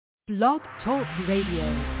Blog Talk Radio.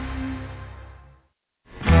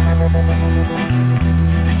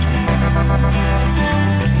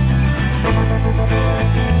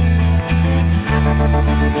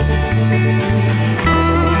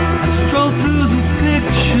 Stroll through the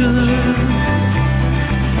pictures,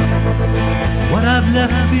 what I've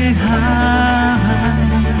left behind.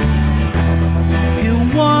 Here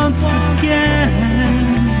once again,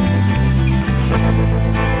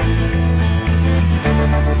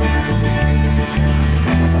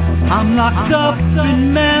 I'm locked up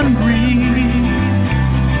in memories,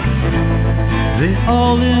 they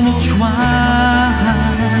all intertwine.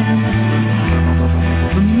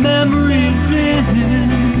 The memories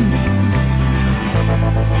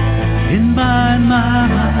in my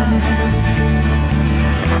mind.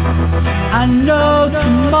 I know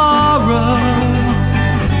tomorrow,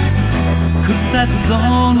 'cause that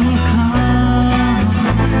dawn will come.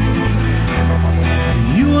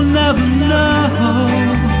 You will never know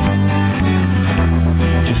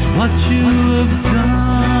just what you have done.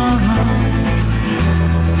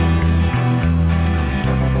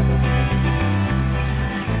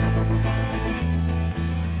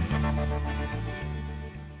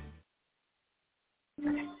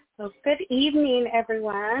 So good evening,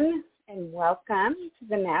 everyone, and welcome to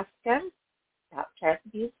the NAASCA Stop Child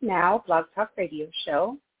Abuse Now Blog Talk Radio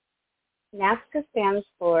Show. NAASCA stands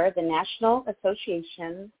for the National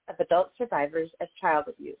Association of Adult Survivors of Child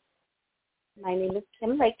Abuse. My name is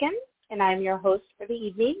Kim Lakin, and I'm your host for the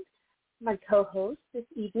evening. My co-host this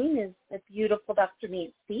evening is the beautiful Dr.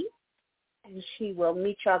 Nancy, and she will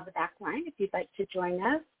meet you on the back line if you'd like to join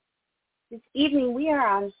us. This evening, we are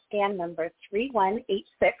on scan number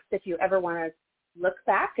 3186. If you ever want to look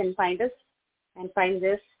back and find us and find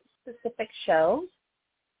this specific show.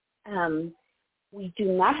 We do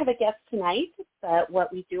not have a guest tonight, but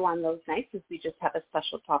what we do on those nights is we just have a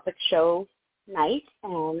special topic show night,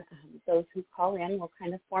 and those who call in will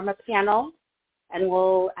kind of form a panel, and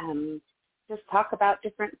we'll just talk about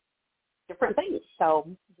different things. So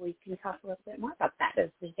we can talk a little bit more about that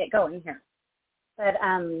as we get going here. But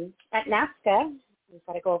at NAASCA, we've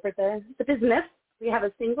got to go over the business. We have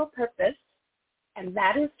a single purpose, and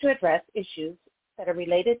that is to address issues that are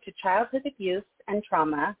related to childhood abuse and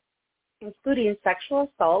trauma, including sexual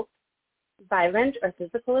assault, violent or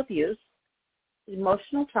physical abuse,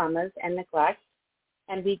 emotional traumas, and neglect.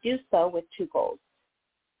 And we do so with two goals.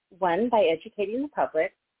 One, by educating the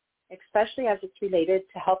public, especially as it's related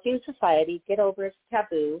to helping society get over its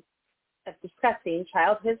taboo of discussing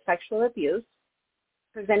childhood sexual abuse,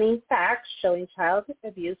 presenting facts showing child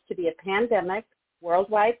abuse to be a pandemic,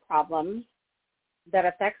 worldwide problem that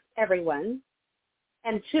affects everyone.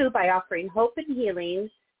 And two, by offering hope and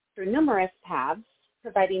healing through numerous paths,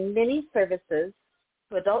 providing many services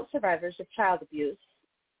to adult survivors of child abuse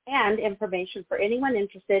and information for anyone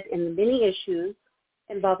interested in the many issues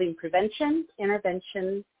involving prevention,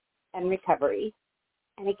 intervention, and recovery.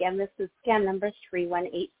 And again, this is scan number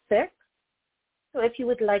 3186. So if you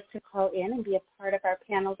would like to call in and be a part of our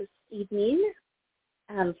panel this evening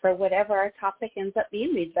for whatever our topic ends up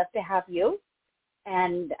being, we'd love to have you.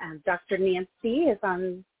 And Dr. Nancy is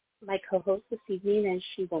on my co-host this evening, and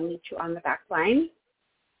she will meet you on the back line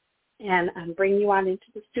and bring you on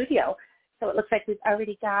into the studio. So it looks like we've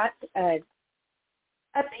already got a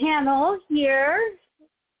panel here.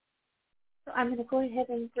 So I'm going to go ahead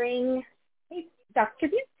and bring Dr.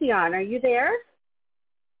 Nancy on. Are you there?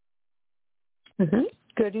 Mm-hmm.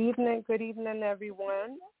 Good evening,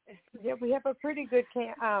 everyone. Yeah, we have a pretty good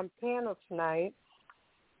panel tonight.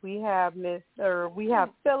 We have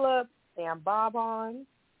Philip and Bob on,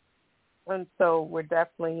 and so we're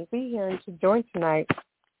definitely be here to join tonight.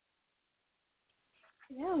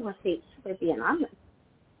 Yeah, well, thanks for being on.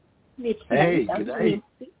 Hey, good day.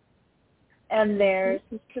 And there's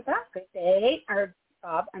Mr. Bob. Good day, or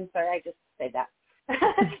Bob. I'm sorry, I just said that.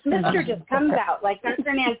 Mr. just comes out, like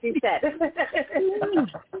Dr. Nancy said.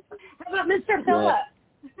 How about Mr. Phillip?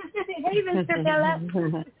 Hey, Mr.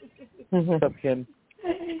 Phillip. What's up, Kim?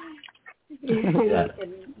 Good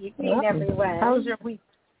evening, everyone. How was your week?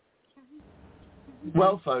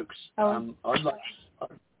 Well, folks,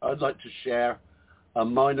 I'd like to share a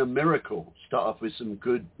minor miracle. Start off with some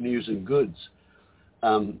good news and goods.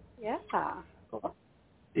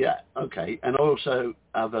 Yeah, okay. And I also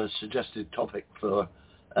have a suggested topic for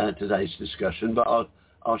today's discussion, but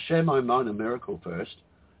I'll share my minor miracle first.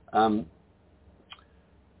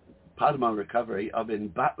 Part of my recovery, I've been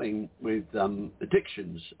battling with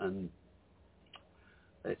addictions, and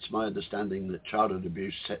it's my understanding that childhood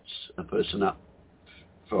abuse sets a person up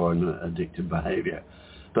for an addictive behavior.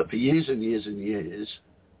 But for years and years and years,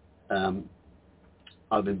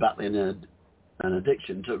 I've been battling an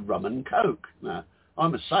addiction to rum and coke. Now,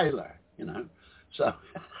 I'm a sailor, so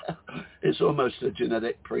it's almost a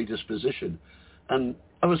genetic predisposition. And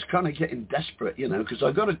I was kind of getting desperate, because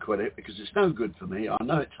I got to quit it because it's no good for me. I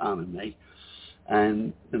know it's harming me.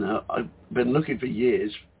 And, I've been looking for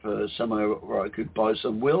years for somewhere where I could buy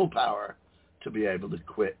some willpower to be able to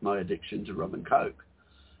quit my addiction to rum and coke.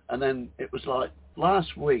 And then it was like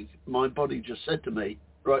last week, my body just said to me,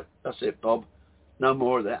 right, that's it, Bob. No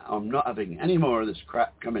more of that. I'm not having any more of this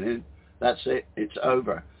crap coming in. That's it. It's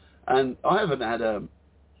over. And I haven't had an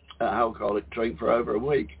alcoholic drink for over a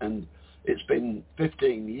week. And it's been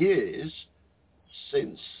 15 years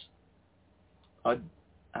since I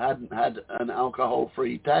hadn't had an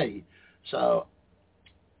alcohol-free day. So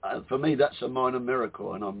for me, that's a minor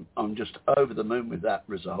miracle. And I'm just over the moon with that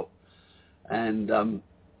result. And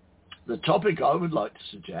the topic I would like to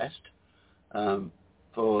suggest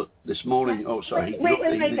for this morning. Oh, sorry. Wait.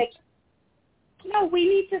 No, we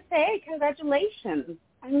need to say congratulations.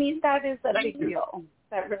 I mean, that is a big deal.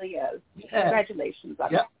 That really is. Yeah. Congratulations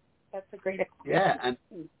on that. That's a great accomplishment. Yeah, and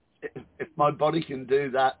if my body can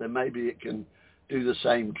do that, then maybe it can do the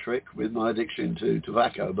same trick with my addiction to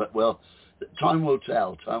tobacco. But, well, time will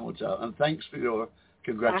tell. And thanks for your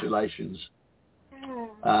congratulations.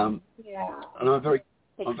 And I'm very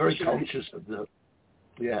conscious of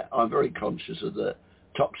I'm very conscious of the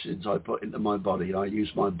toxins I put into my body. I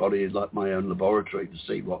use my body like my own laboratory to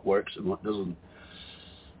see what works and what doesn't.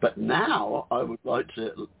 But now I would like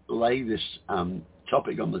to lay this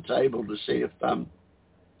topic on the table to see if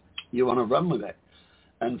you want to run with it.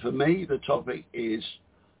 And for me, the topic is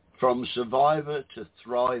from survivor to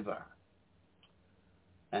thriver.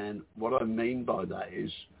 And what I mean by that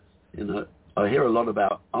is, I hear a lot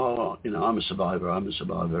about, I'm a survivor.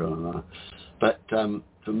 But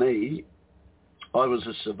for me, I was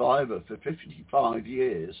a survivor for 55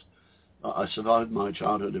 years. I survived my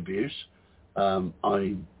childhood abuse.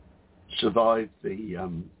 I survived the,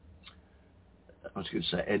 I was going to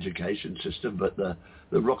say education system, but the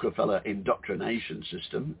Rockefeller indoctrination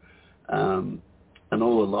system, and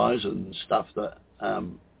all the lies and stuff that,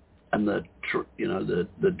 and the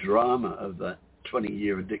drama of that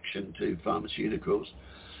 20-year addiction to pharmaceuticals.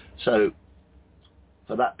 So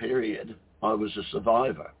for that period, I was a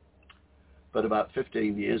survivor. But about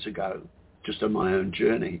 15 years ago, just on my own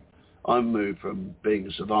journey, I moved from being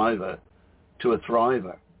a survivor to a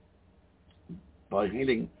thriver. By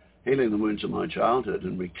healing the wounds of my childhood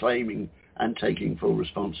and reclaiming and taking full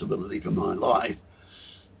responsibility for my life,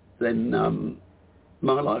 then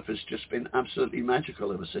my life has just been absolutely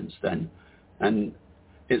magical ever since then. And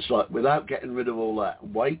it's like, without getting rid of all that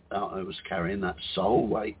weight that I was carrying, that soul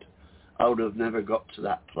weight, I would have never got to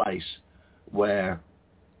that place where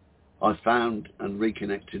I found and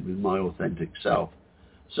reconnected with my authentic self.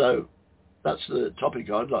 So that's the topic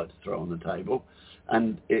I'd like to throw on the table.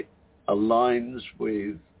 And it aligns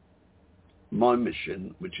with my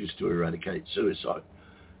mission, which is to eradicate suicide.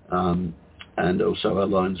 And also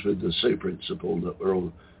aligns with the Sue principle that we're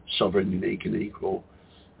all sovereign, unique, and equal.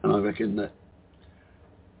 And I reckon that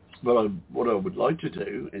what I would like to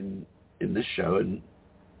do in this show and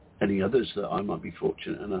any others that I might be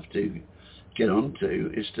fortunate enough to get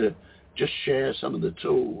onto is to just share some of the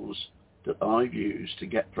tools that I've used to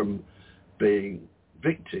get from being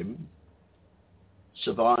victim,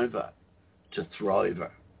 survivor, to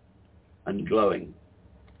thriver and glowing.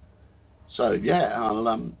 So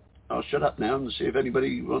I'll shut up now and see if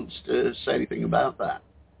anybody wants to say anything about that,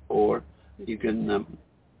 or you can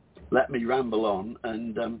let me ramble on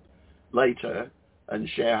and later and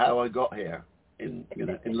share how I got here in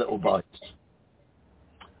little bites.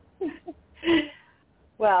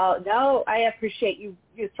 Well, no, I appreciate you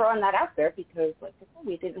throwing that out there because, like I said,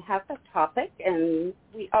 we didn't have that topic, and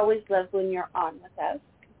we always love when you're on with us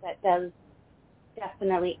because that does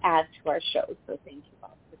definitely add to our show. So thank you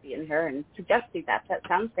all for being here and suggesting that. That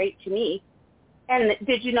sounds great to me. And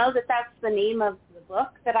did you know that that's the name of the book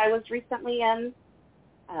that I was recently in?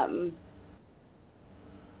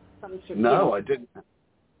 No, I didn't.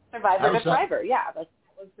 Survivor to Thriver. Yeah, that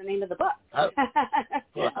was the name of the book.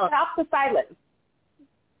 Stop the Silence.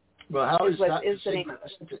 Well, how is that is the name of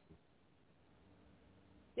it?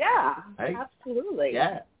 Yeah, hey? Absolutely.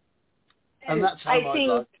 Yeah. And that's how my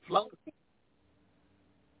life flows.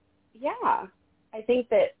 Yeah. I think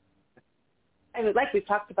that, like we've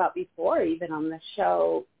talked about before, even on this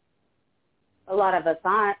show, a lot of us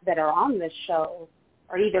that are on this show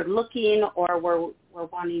are either looking or we're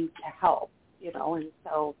wanting to help, and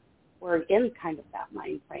so we're in kind of that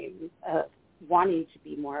mind frame of wanting to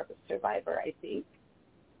be more of a survivor, I think.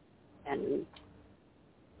 And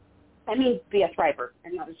I mean, be a thriver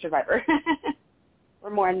and not a survivor. We're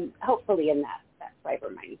more, hopefully, in that thriver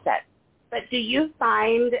mindset. But do you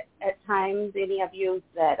find at times, any of you,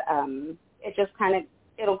 that it just kind of,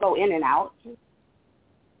 it'll go in and out?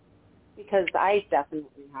 Because I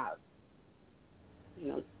definitely have,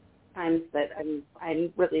 times that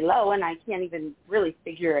I'm really low and I can't even really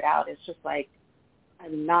figure it out. It's just like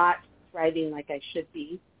I'm not thriving like I should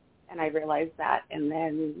be, and I realize that, and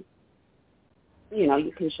then,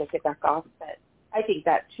 you can shake it back off. But I think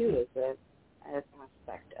that, too, is an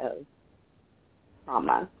aspect of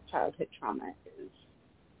trauma, childhood trauma, is,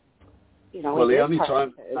 well, the only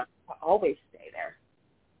time to always stay there.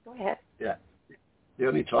 Go ahead. Yeah. The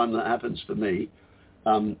only time that happens for me,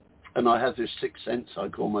 and I have this sixth sense I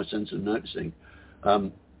call my sense of noticing,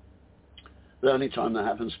 the only time that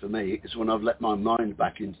happens for me is when I've let my mind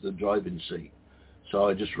back into the driving seat. So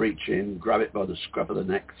I just reach in, grab it by the scruff of the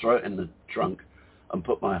neck, throw it in the trunk, and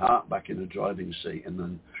put my heart back in the driving seat, and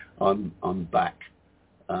then I'm back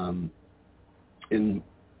in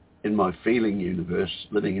my feeling universe,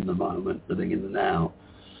 living in the moment, living in the now.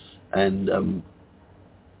 And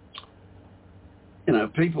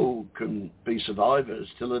people can be survivors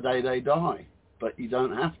till the day they die, but you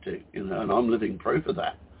don't have to, and I'm living proof of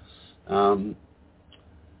that. And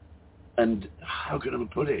how can I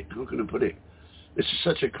put it? This is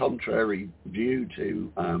such a contrary view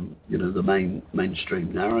to, the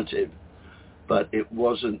mainstream narrative, but it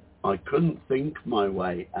wasn't, I couldn't think my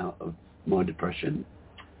way out of my depression,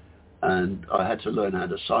 and I had to learn how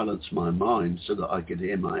to silence my mind so that I could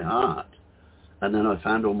hear my heart. And then I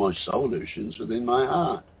found all my solutions within my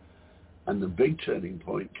heart. And the big turning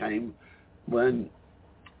point came when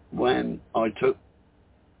I took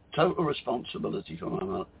total responsibility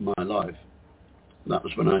for my life. That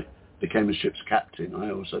was when I became a ship's captain. I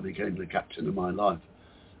also became the captain of my life.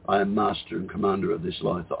 I am master and commander of this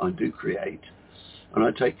life that I do create, and I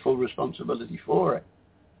take full responsibility for it.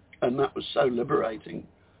 And that was so liberating,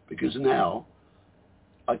 because now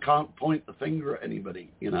I can't point the finger at anybody,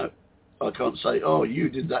 I can't say, oh, you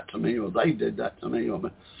did that to me, or they did that to me,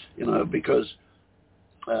 or, because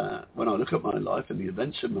when I look at my life and the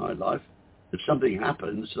events in my life, if something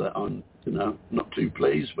happens that I'm, not too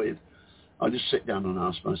pleased with, I just sit down and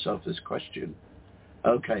ask myself this question.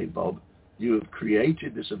 Okay, Bob, you have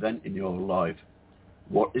created this event in your life.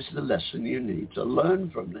 What is the lesson you need to learn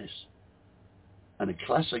from this? And a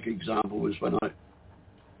classic example was when I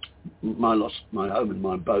lost my home and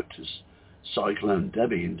my boat to Cyclone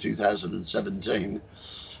Debbie in 2017.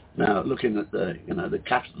 Now, looking at the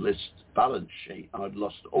capitalist balance sheet, I'd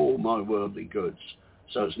lost all my worldly goods.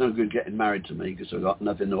 So it's no good getting married to me because I've got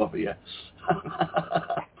nothing to offer you,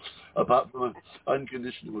 apart from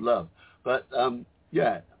unconditional love. But on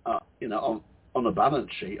the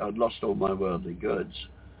balance sheet, I'd lost all my worldly goods.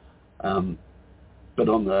 But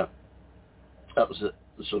that was the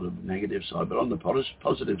sort of negative side. But on the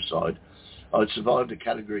positive side, I'd survived a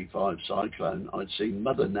Category 5 cyclone. I'd seen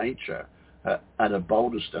Mother Nature at her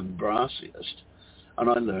boldest and brassiest, and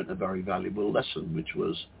I learned a very valuable lesson, which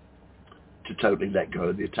was to totally let go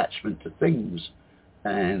of the attachment to things.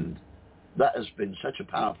 And that has been such a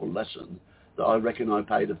powerful lesson that I reckon I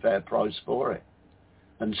paid a fair price for it.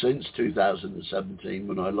 And since 2017,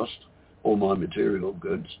 when I lost all my material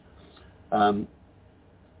goods, I'm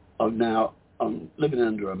living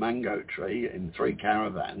under a mango tree in 3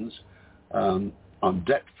 caravans. I'm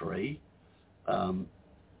debt-free.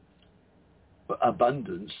 But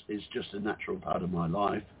abundance is just a natural part of my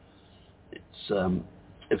life. It's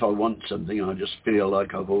if I want something, I just feel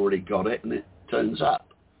like I've already got it, and it turns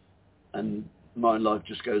up. And my life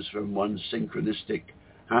just goes from one synchronistic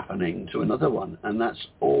happening to another one. And that's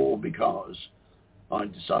all because I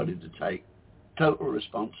decided to take total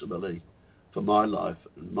responsibility for my life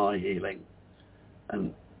and my healing.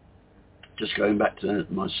 And just going back to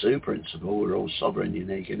my Sue principle, we're all sovereign,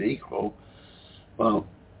 unique, and equal. Well,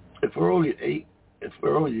 if we're all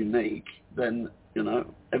unique, then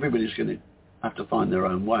everybody's going to have to find their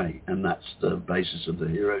own way, and that's the basis of the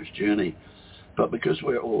hero's journey. But because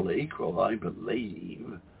we're all equal, I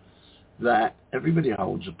believe that everybody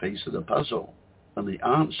holds a piece of the puzzle, and the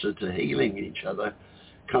answer to healing each other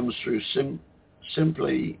comes through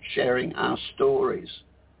simply sharing our stories.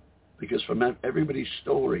 Because from everybody's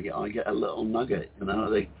story, I get a little nugget. I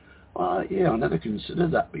think, well, yeah, I never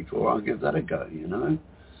considered that before. I'll give that a go.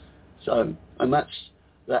 So, and that's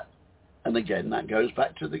that. And again, that goes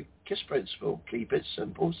back to the KISS principle: keep it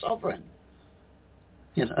simple, sovereign.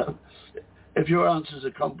 If your answers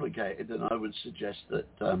are complicated, then I would suggest that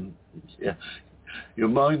your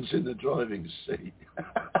mind's in the driving seat.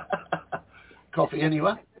 Coffee,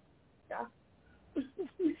 anyone? Yeah.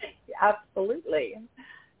 Absolutely.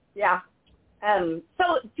 Yeah.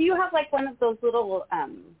 So do you have like one of those little,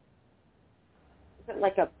 is it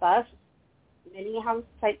like a bus mini house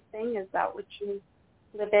type thing? Is that what you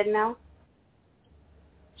live in now?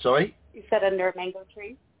 Sorry? You said under a mango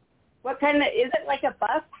tree. What kind of, is it like a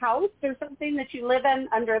bus house or something that you live in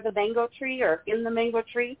under the mango tree or in the mango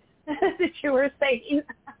tree that you were saying?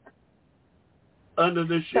 Under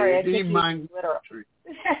the shady mango tree.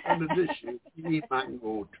 Under the shady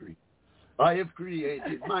mango tree. I have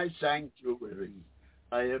created my sanctuary.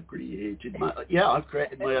 I've created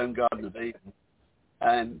my own Garden of Eden.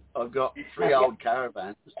 And I've got 3 old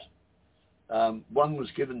caravans. One was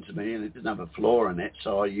given to me and it didn't have a floor in it,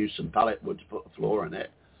 so I used some pallet wood to put a floor in it.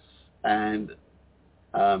 And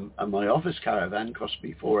my office caravan cost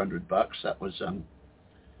me $400. That was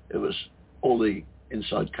it was all the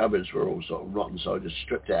inside cupboards were all sort of rotten, so I just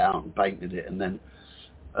stripped it out and painted it. And then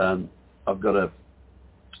I've got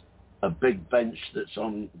a big bench that's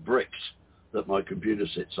on bricks that my computer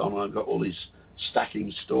sits on. I've got all these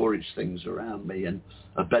stacking storage things around me and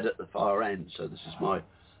a bed at the far end. So this is my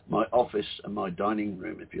office and my dining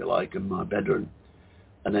room, if you like, and my bedroom.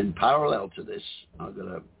 And then parallel to this, I've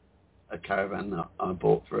got a caravan that I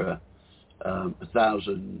bought for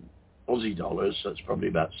 1,000 Aussie dollars. So it's probably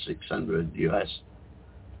about 600 US.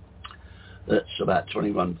 That's about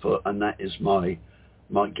 21 foot, and that is my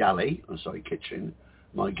kitchen,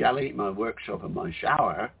 my galley, my workshop, and my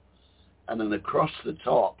shower. And then across the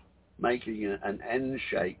top, making an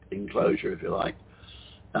N-shaped enclosure, if you like,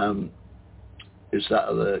 is that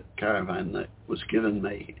other caravan that was given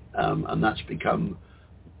me, and that's become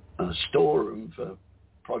a storeroom for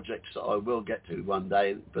projects that I will get to one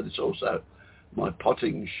day. But it's also my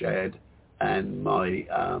potting shed and my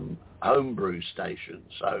homebrew station.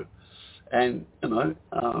 So, and I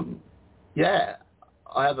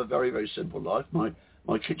have a very, very simple life. My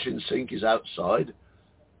kitchen sink is outside,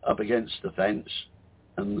 up against the fence,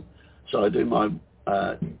 and so I do my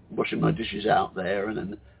washing my dishes out there, and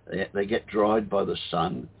then they get dried by the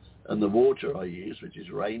sun, and the water I use, which is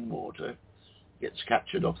rainwater, gets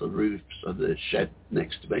captured off the roofs of the shed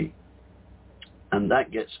next to me, and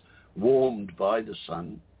that gets warmed by the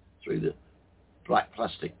sun through the black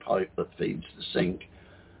plastic pipe that feeds the sink.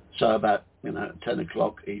 So about 10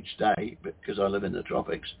 o'clock each day, because I live in the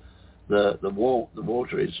tropics, the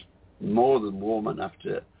water is more than warm enough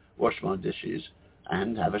to wash my dishes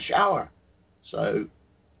and have a shower. So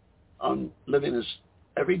I'm living as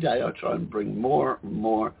every day I try and bring more and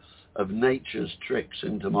more of nature's tricks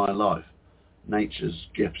into my life, nature's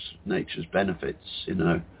gifts, nature's benefits,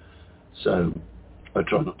 So I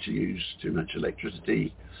try not to use too much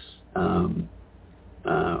electricity.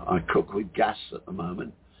 I cook with gas at the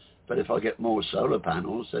moment, but if I get more solar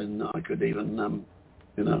panels, then I could even,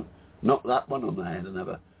 knock that one on the head and have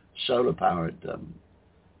a solar-powered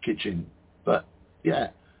kitchen. But yeah,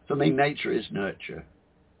 for me, nature is nurture.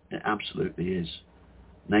 It absolutely is.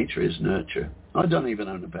 Nature is nurture. I don't even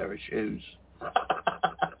own a pair of shoes.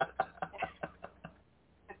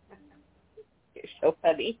 You're so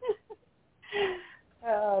funny.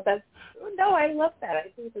 I love that. I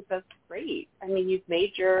think that's great. I mean, you've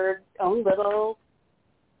made your own little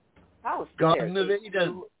house. Garden of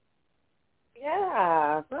Eden.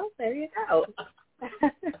 Yeah. Well, there you go.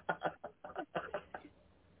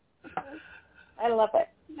 I love it.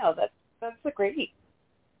 No, that's a great.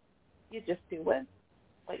 You just do what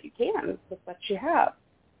you can with what you have.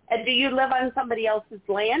 And do you live on somebody else's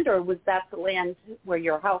land, or was that the land where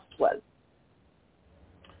your house was?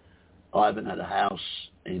 I haven't had a house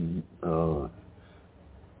in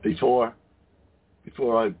before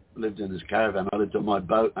I lived in this caravan. I lived on my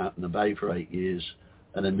boat out in the bay for 8 years,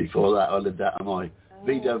 and then before that I lived out on my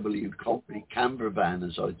VW concrete camper van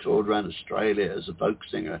as I toured around Australia as a folk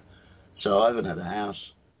singer. So I haven't had a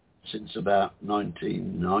house since about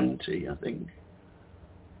 1990, I think.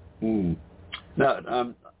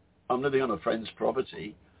 No, I'm living on a friend's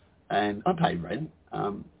property, and I pay rent.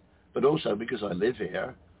 But also because I live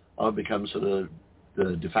here, I've become sort of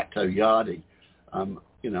the de facto yardie.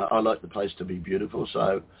 I like the place to be beautiful,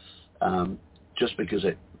 so just because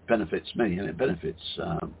it benefits me and it benefits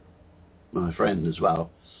my friend as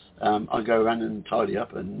well, I go around and tidy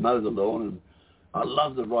up and mow the lawn, and I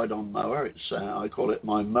love the ride-on mower. It's I call it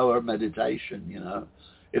my mower meditation.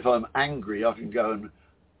 If I'm angry, I can go and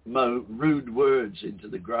mow rude words into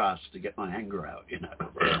the grass to get my anger out.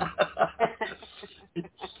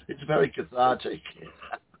 It's very cathartic.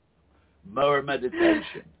 Mower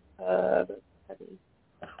meditation. That's funny.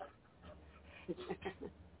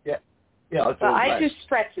 Yeah. I feel I blessed. do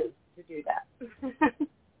stretches to do that.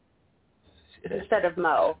 instead of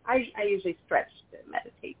mow. I usually stretch to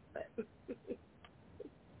meditate,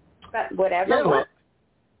 but whatever Yeah, works.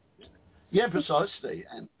 Yeah, precisely.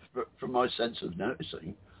 And from my sense of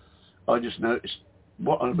noticing, I just noticed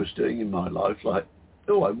what I was doing in my life. Like,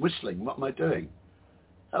 oh, I'm whistling. What am I doing?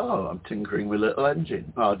 Oh, I'm tinkering with a little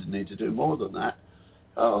engine. Oh, I didn't need to do more than that.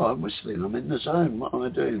 Oh, I'm whistling. I'm in the zone. What am I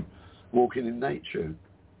doing? Walking in nature,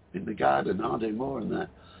 in the garden. I'll do more than that.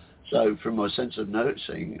 So from my sense of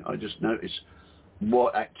noticing, I just notice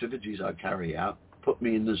what activities I carry out, put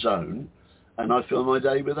me in the zone, and I fill my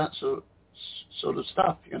day with that sort of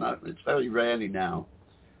stuff. You know, it's very rarely now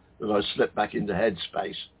that I slip back into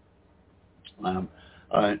headspace.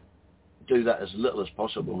 I do that as little as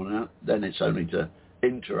possible, and then it's only to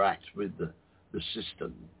interact with the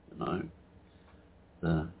system, you know.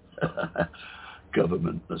 The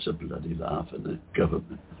government, that's a bloody laugh, isn't it?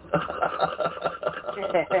 Government. I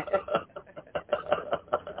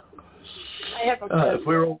have a friend. If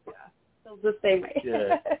we're all... feels the same way.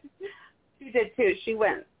 Yeah. She did too. She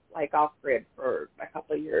went like off grid for a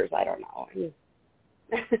couple of years. I don't know.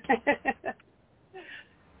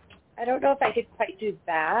 I don't know if I could quite do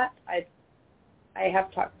that. I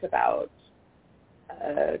have talked about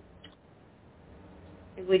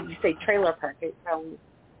when you say trailer park, it sounds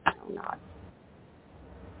not.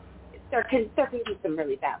 There can be some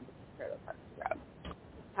really bad trailer parks around.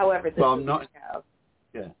 However, this well, is I'm not. Like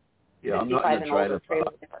yeah, I'm not in a trailer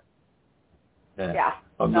park. Yeah.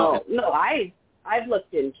 I'm no, I've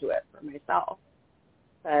looked into it for myself,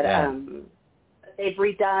 but they've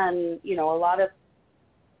redone. A lot of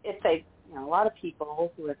a lot of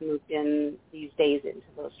people who have moved in these days into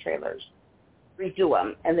those trailers redo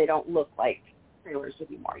them, and they don't look like trailers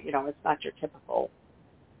anymore. It's not your typical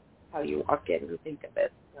how you walk in and think of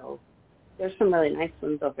it. So there's some really nice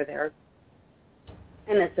ones over there,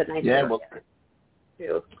 and it's a nice area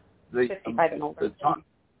too. 55 and older.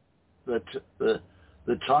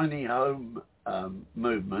 The tiny home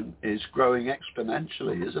movement is growing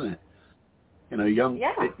exponentially, isn't it?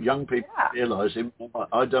 Young people realizing,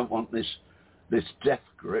 I don't want this death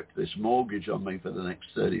grip, this mortgage on me for the next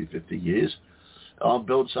 30, 50 years. I'll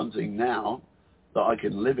build something now that I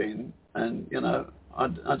can live in, and I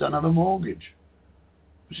don't have a mortgage,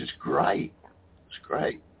 which is great. It's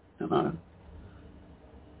great,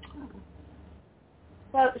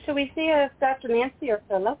 Well, should we see if Dr. Nancy or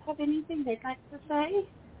Philip have anything they'd like to say?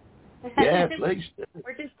 Yeah, please.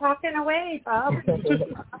 We're just talking away, Bob.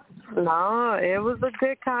 No, it was a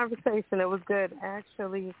good conversation. It was good.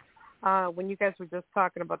 Actually, when you guys were just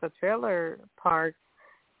talking about the trailer parks,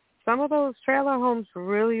 some of those trailer homes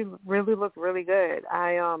really, really look really good.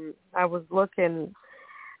 I was looking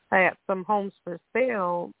at some homes for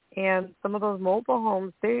sale, and some of those mobile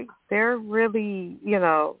homes, they're really,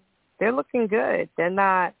 they're looking good. They're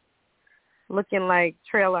not looking like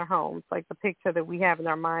trailer homes, like the picture that we have in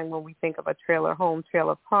our mind when we think of a trailer home,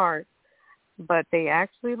 trailer park, but they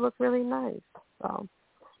actually look really nice. So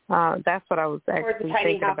that's what I was actually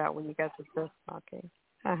thinking about when you guys were just talking.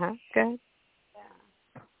 Good.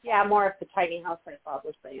 Yeah, more of the tiny house like Bob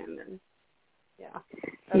was saying. And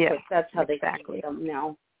that's how they create them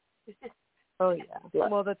now. Oh, yeah.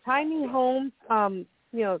 Well, the tiny homes,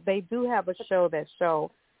 they do have a show that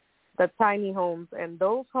show the tiny homes, and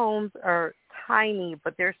those homes are tiny,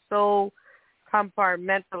 but they're so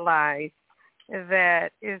compartmentalized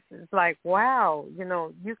that it's like, wow,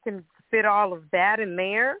 you can fit all of that in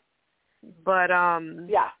there. But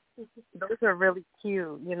those are really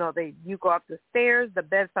cute. You go up the stairs, the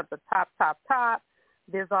bed's at the top.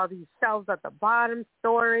 There's all these shelves at the bottom,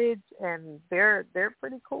 storage, and they're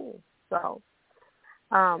pretty cool. So,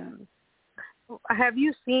 have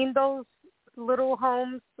you seen those little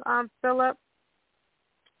homes, Philip?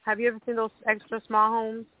 Have you ever seen those extra small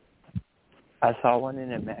homes? I saw one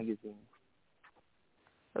in a magazine.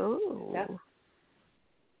 Ooh. Yeah.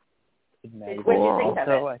 Magazine. What do you think of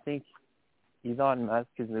it? Also, I think Elon Musk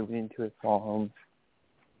is moving into a small home.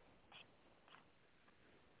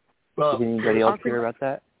 Well, did anybody else hear about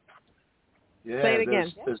that? Yeah, say it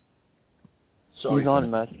again. Sorry. Elon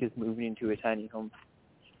Musk is moving into a tiny home.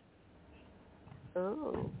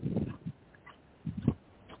 Oh.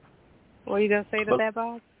 What are you going to say to that,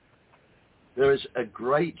 Bob? There is a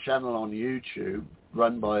great channel on YouTube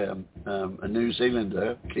run by a New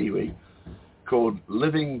Zealander, Kiwi, called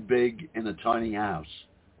Living Big in a Tiny House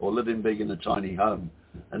or Living Big in a Tiny Home.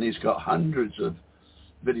 And he's got hundreds of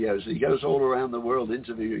videos. He goes all around the world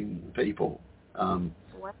interviewing people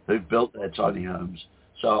who've built their tiny homes.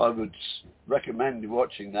 So I would recommend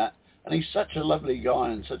watching that. And he's such a lovely guy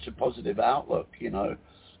and such a positive outlook, I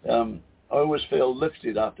always feel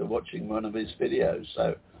lifted after watching one of his videos.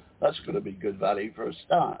 So That's going to be good value for a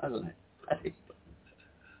start, hasn't it?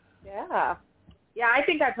 Yeah. Yeah, I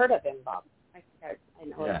think I've heard of him, Bob. I think I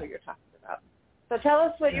know who you're talking about. So tell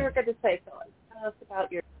us what you were going to say, Phyllis. Tell us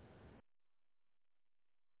about your...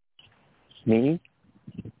 Me?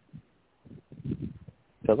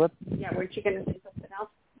 Philip? Yeah, weren't you going to say something else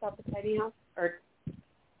about the tiny house? Or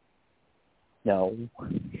No.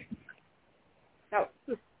 no?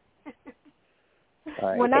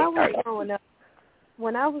 Right. When I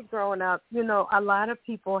was growing up, you know, a lot of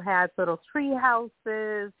people had little tree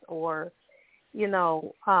houses or, you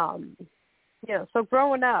know, so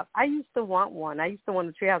growing up, I used to want one. I used to want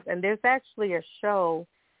a tree house. And there's actually a show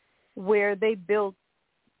where they built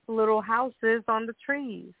little houses on the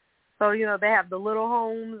trees. So, you know, they have the little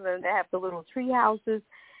homes and they have the little tree houses.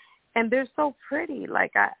 And they're so pretty.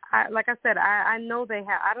 Like I said, I know they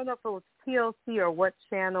have, I don't know if it was TLC or what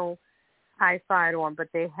channel I saw it on, but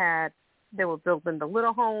they were building the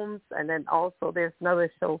little homes, and then also there's another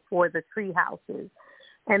show for the tree houses.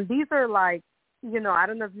 And these are like, you know, I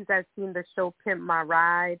don't know if you guys seen the show Pimp My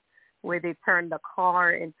Ride, where they turn the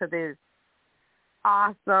car into this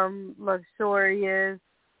awesome, luxurious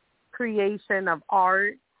creation of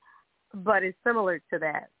art. But it's similar to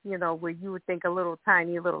that, you know, where you would think a little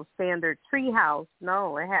tiny, little standard tree house.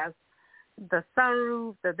 No, it has the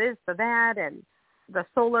sunroof, the this, the that, and the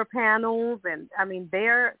solar panels. And, I mean,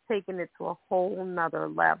 they're taking it to a whole nother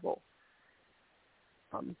level.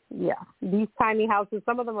 These tiny houses,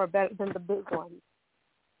 some of them are better than the big ones.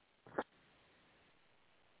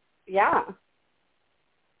 Yeah.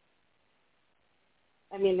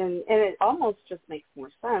 I mean, and it almost just makes more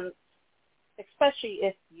sense. Especially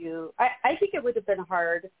if you, I think it would have been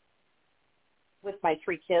hard with my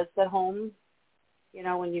 3 kids at home, you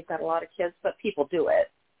know, when you've got a lot of kids, but people do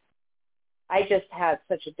it. I just had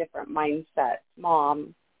such a different mindset,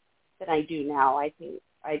 mom, than I do now. I think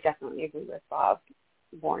I definitely agree with Bob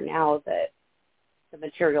more now that the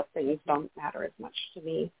material things don't matter as much to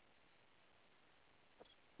me.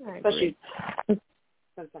 Especially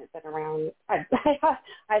since I've been around.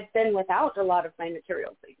 I've been without a lot of my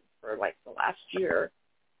material things for like the last year,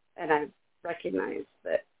 and I've recognized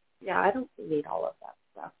that, I don't need all of that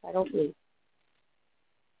stuff. I don't need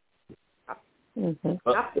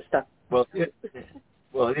half the stuff. Well,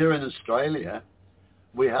 here in Australia,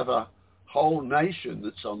 we have a whole nation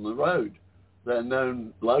that's on the road. They're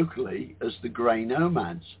known locally as the Grey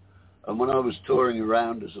Nomads. And when I was touring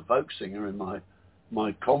around as a folk singer in my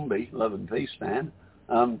combi, Love and Peace Man,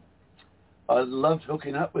 I loved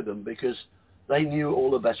hooking up with them because they knew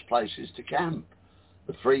all the best places to camp,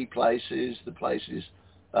 the free places, the places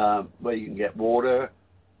where you can get water,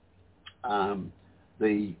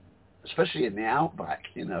 especially in the outback,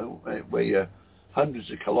 you know, where you're hundreds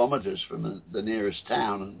of kilometers from the nearest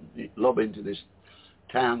town, and you lob into this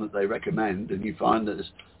town that they recommend, and you find that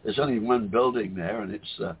there's only one building there, and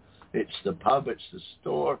it's the pub, it's the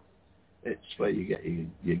store, it's where you get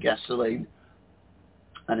your gasoline,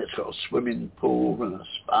 and it's got a swimming pool and a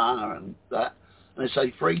spa and that. And they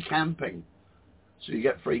say free camping. So you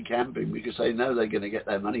get free camping because they know they're going to get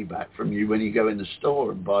their money back from you when you go in the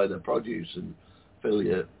store and buy the produce and fill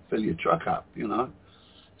your truck up, you know.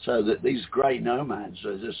 So that these Grey Nomads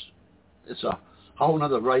are it's a whole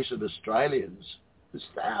other race of Australians. There's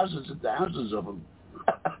thousands and thousands of them.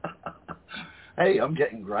 Hey, I'm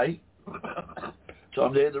getting grey.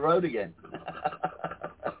 Time to hit the road again.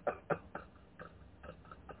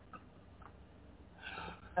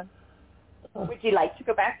 Would you like to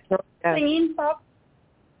go back to singing, Bob?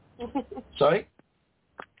 Sorry?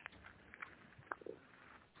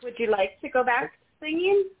 Would you like to go back to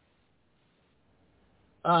singing?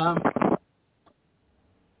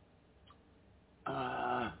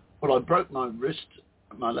 Well, I broke my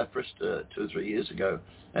left wrist 2 or 3 years ago,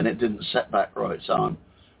 and it didn't set back right, so I'm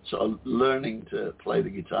sort of learning to play the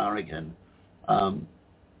guitar again. Are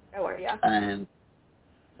you? And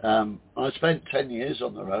I spent 10 years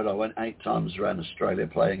on the road. I went 8 times around Australia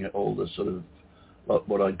playing at all the sort of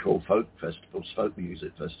what I'd call folk festivals, folk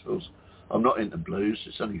music festivals. I'm not into blues.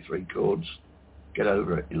 It's only 3 chords. Get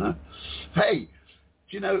over it, you know. Hey,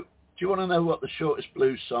 do you want to know what the shortest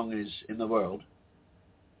blues song is in the world?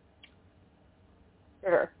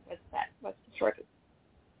 Sure. What's that? What's the shortest?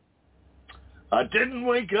 I didn't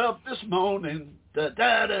wake up this morning. Da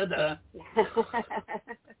da da da.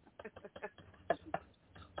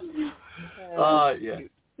 Yeah.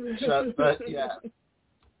 So,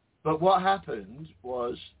 but what happened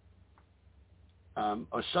was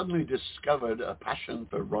I suddenly discovered a passion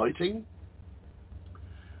for writing,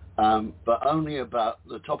 but only about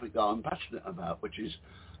the topic that I'm passionate about, which is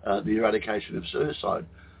the eradication of suicide.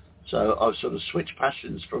 So I've sort of switched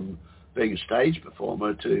passions from being a stage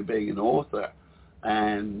performer to being an author.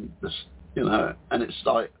 And, and it's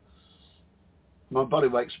like my body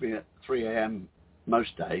wakes me at 3 a.m.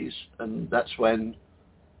 most days, and that's when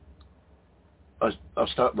I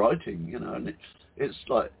start writing, and it's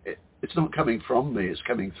like, it's not coming from me, it's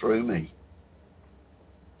coming through me.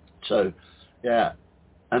 So, yeah.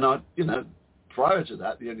 And prior to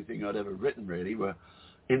that, the only thing I'd ever written really were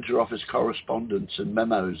inter-office correspondence and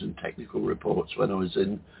memos and technical reports when I was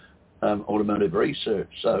in automotive research.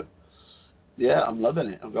 So, yeah, I'm loving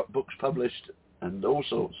it. I've got books published and all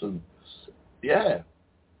sorts, and yeah,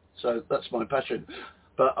 so that's my passion.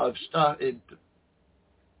 But I've started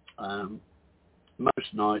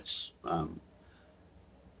most nights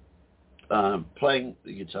playing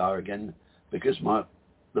the guitar again because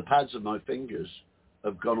the pads of my fingers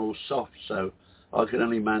have gone all soft, so I can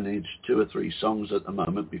only manage 2 or 3 songs at the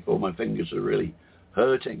moment before my fingers are really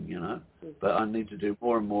hurting, But I need to do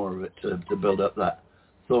more and more of it to build up that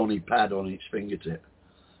thorny pad on each fingertip.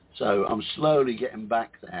 So I'm slowly getting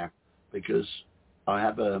back there because I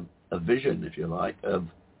have a vision, if you like, of,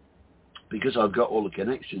 because I've got all the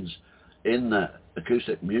connections in the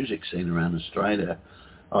acoustic music scene around Australia,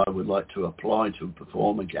 I would like to apply to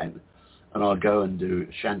perform again. And I'll go and do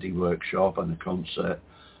a shanty workshop and a concert,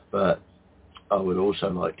 but I would also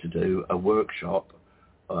like to do a workshop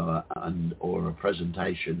or a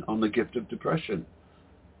presentation on the gift of depression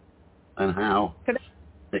and how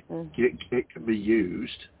it can be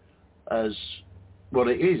used as what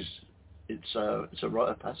it is. It's a rite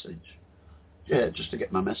of passage. Yeah, just to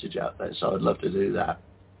get my message out there. So I'd love to do that.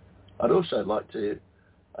 I'd also like to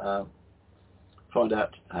find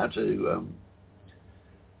out how to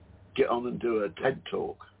get on and do a TED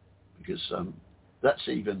Talk, because that's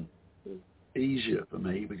even easier for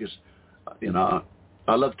me because,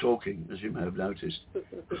 I love talking, as you may have noticed.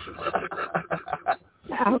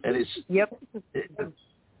 And it's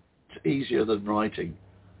easier than writing.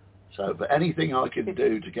 So, but anything I can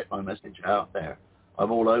do to get my message out there, I'm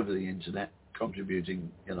all over the internet contributing,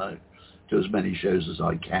 to as many shows as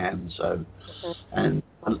I can. So, and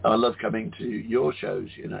I love coming to your shows,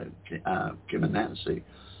 Kim and Nancy.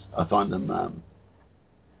 I find them,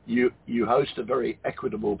 you host a very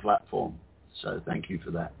equitable platform. So thank you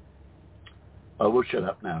for that. I will shut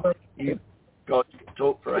up now. You got to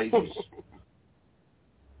talk for ages.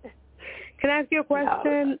 Can I ask you a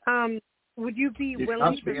question? Would you be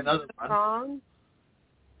willing to sing a song?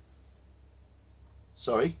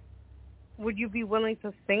 Sorry? Would you be willing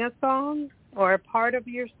to sing a song or a part of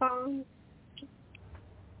your song?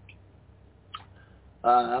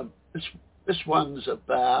 This one's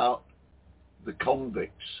about the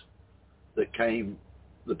convicts that came,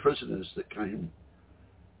 the prisoners that came,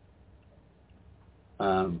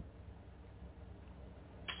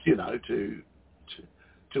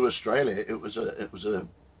 to Australia. It was a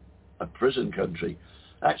prison country.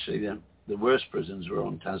 Actually, the worst prisons were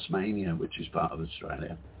on Tasmania, which is part of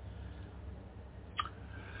Australia.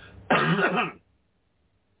 And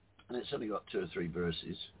it's only got 2 or 3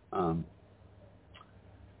 verses.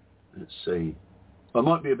 Let's see. I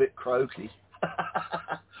might be a bit croaky,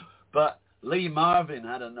 but Lee Marvin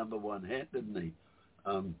had a #1 hit, didn't he?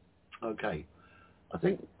 Okay. I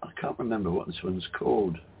can't remember what this one's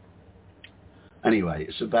called. Anyway,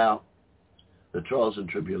 it's about the trials and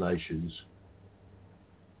tribulations.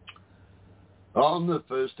 On the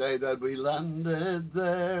first day that we landed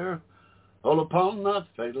there, all upon that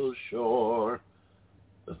fatal shore,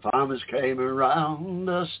 the farmers came around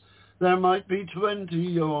us, there might be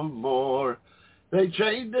 20 or more. They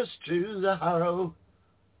chained us to the harrow,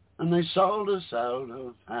 and they sold us out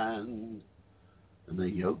of hand. And they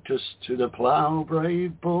yoked us to the plough,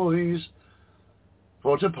 brave boys,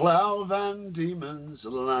 for to plough Van Diemen's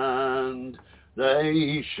land.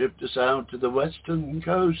 They shipped us out to the western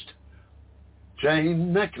coast,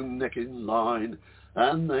 chained neck and neck in line,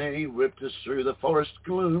 and they whipped us through the forest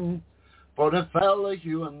gloom, for to fell a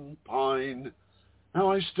hue and pine.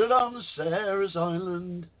 Now I stood on Sarah's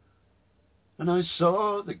Island, and I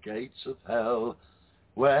saw the gates of hell,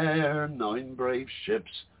 where 9 brave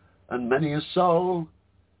ships and many a soul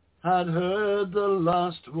had heard the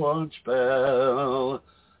last watch bell.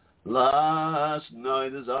 Last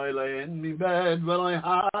night as I lay in me bed, well, I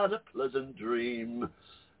had a pleasant dream.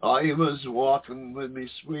 I was walking with me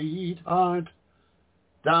sweetheart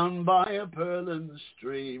down by a purling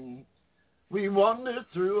stream. We wandered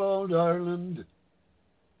through old Ireland,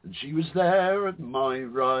 and she was there at my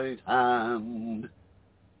right hand.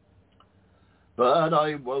 But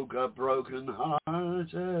I woke up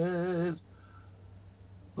broken-hearted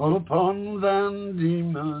all upon Van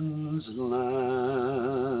Diemen's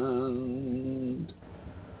land.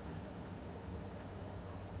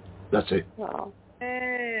 That's it. Well,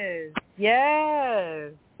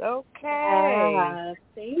 Yes. Okay.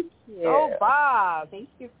 Thank you. Oh, Bob. Thank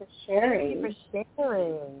you for sharing. Thank you for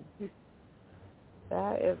sharing.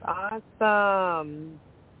 That is awesome.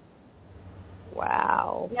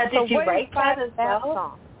 Wow. Yeah, did you write that as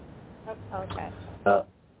well? Song? Okay.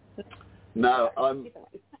 No,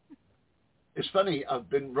 it's funny, I've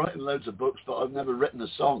been writing loads of books, but I've never written a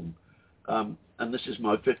song. And this is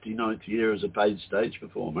my 59th year as a paid stage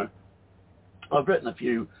performer. I've written a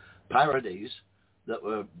few parodies that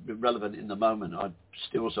were relevant in the moment. I'd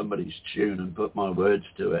steal somebody's tune and put my words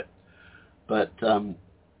to it. But,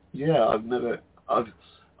 yeah, I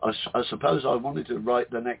suppose I wanted to write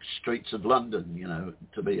the next Streets of London, you know,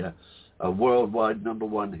 to be a worldwide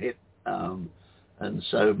 #1 hit. And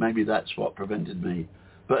so maybe that's what prevented me.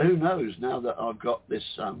 But who knows, now that I've got this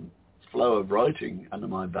flow of writing under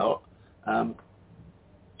my belt, I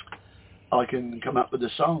can come up with a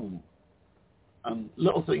song. And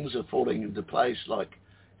little things are falling into place, like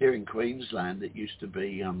here in Queensland, it used to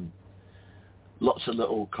be lots of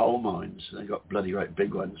little coal mines. They've got bloody right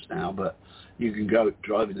big ones now, but you can go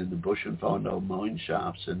driving in the bush and find old mine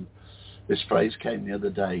shafts. And this phrase came the other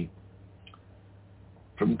day: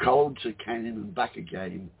 from coal to Canaan and back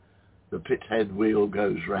again, the pithead wheel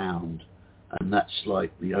goes round. And that's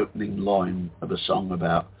like the opening line of a song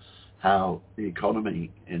about how the economy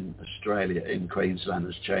in Australia, in Queensland,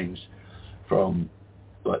 has changed from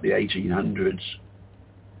like the 1800s,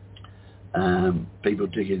 people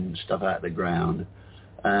digging stuff out of the ground,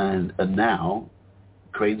 and now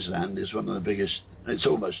Queensland is one of the biggest. It's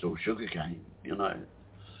almost all sugarcane, you know.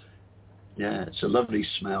 Yeah, it's a lovely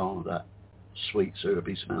smell, that sweet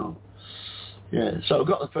syrupy smell. Yeah, so I've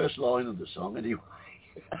got the first line of the song anyway.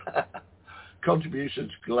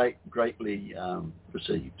 Contributions greatly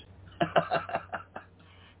received.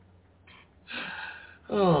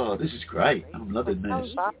 Oh, this is great. I'm loving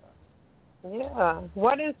this. Yeah.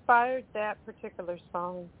 What inspired that particular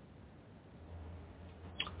song?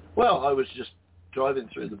 Well, I was just driving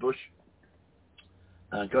through the bush,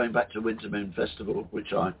 going back to Winter Moon Festival,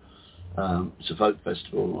 which it's a folk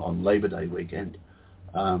festival on Labour Day weekend.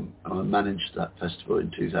 And I managed that festival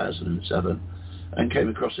in 2007 and came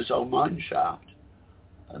across this old mine shaft,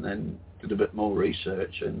 and then did a bit more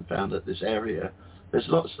research and found that this area, there's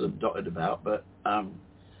lots of them dotted about, but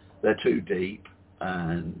they're too deep,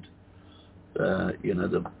 and you know,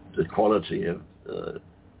 the quality of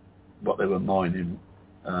what they were mining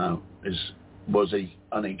was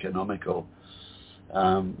uneconomical.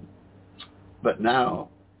 But now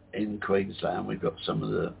in Queensland we've got some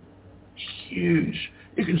of the huge,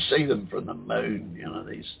 you can see them from the moon, you know,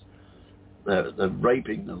 they're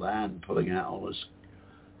raping the land, pulling out all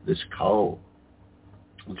this coal.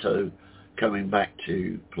 And so coming back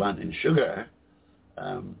to planting sugar,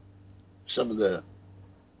 some of the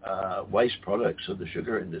waste products of the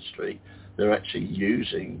sugar industry, they're actually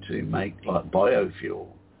using to make like biofuel.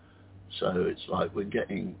 So it's like we're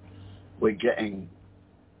getting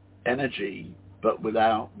energy, but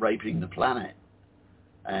without raping the planet.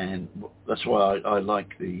 And that's why I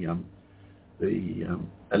like the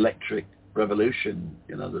electric revolution,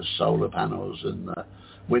 you know, the solar panels and the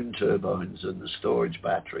wind turbines and the storage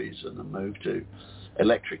batteries, and the move to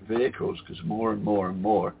electric vehicles, because more and more and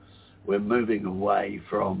more we're moving away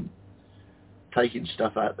from taking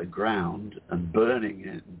stuff out of the ground and burning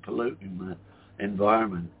it and polluting the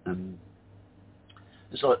environment. And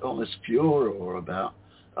it's like all this furor about,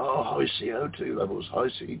 high CO2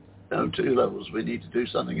 levels, we need to do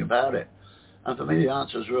something about it. And for me, the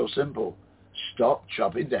answer is real simple: stop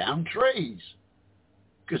chopping down trees,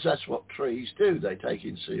 because that's what trees do. They take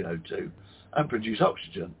in CO2 and produce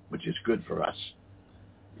oxygen, which is good for us,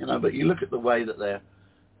 you know. But you look at the way that they're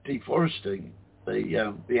deforesting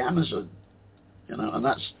the Amazon, you know, and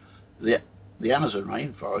that's the Amazon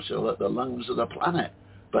rainforest are like the lungs of the planet.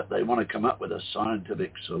 But they want to come up with a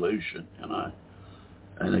scientific solution, you know.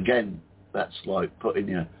 And again, that's like putting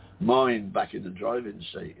your mind back in the driving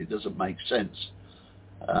seat. It doesn't make sense.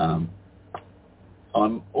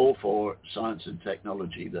 I'm all for science and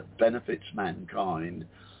technology that benefits mankind,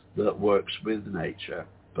 that works with nature.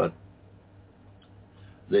 But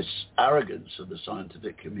this arrogance of the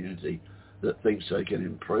scientific community that thinks they can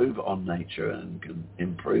improve on nature and can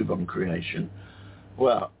improve on creation,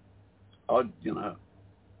 well, with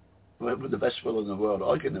the best will in the world,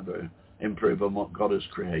 I can never improve on what God has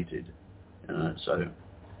created. You know, so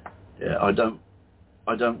yeah, I don't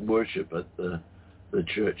worship at the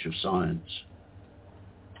Church of Science.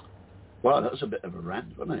 Wow, that's a bit of a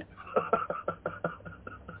rant, wasn't it?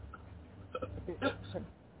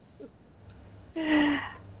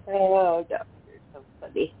 Oh, you're so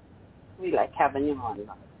funny. We like having you on.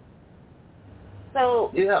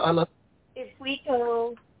 So, Yeah, I love. if we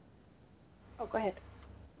go... Oh, go ahead.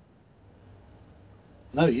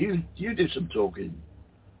 No, you do some talking.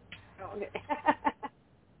 Okay.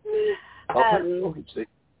 I'll talking to you.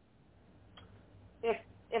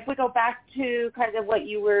 If we go back to kind of what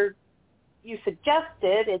you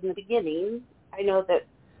suggested in the beginning, I know that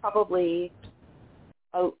probably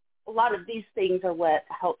a lot of these things are what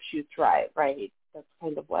helps you thrive, right? That's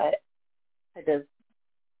kind of what kind of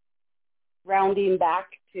rounding back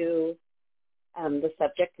to the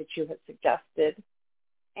subject that you had suggested.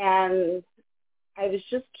 And I was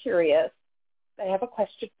just curious. I have a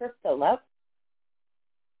question for Philip.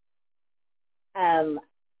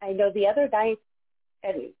 I know the other night,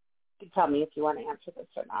 and you can tell me if you want to answer this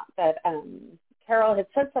or not, but Carol had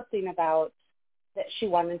said something about that she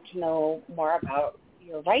wanted to know more about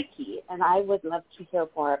your Reiki, and I would love to hear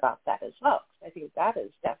more about that as well, because I think that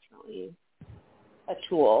is definitely a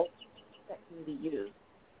tool that can be used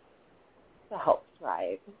to help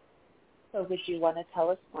thrive. So would you want to tell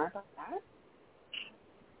us more about that?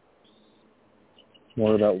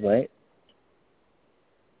 More about what?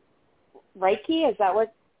 Reiki, is that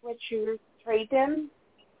what you're trained in?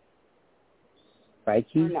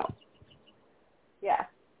 Reiki? Or no. Yeah.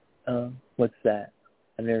 What's that?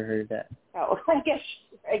 I've never heard of that. Oh, I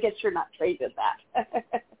guess you're not trained in that.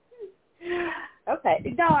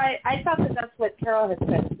 Okay. No, I thought that's what Carol had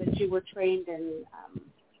said, that you were trained in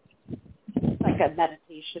like a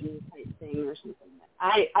meditation type thing or something.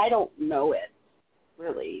 I don't know it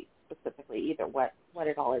really specifically either, what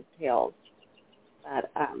it all entails. But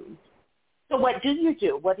so what do you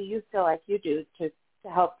do? What do you feel like you do to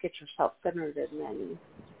help get yourself centered and then,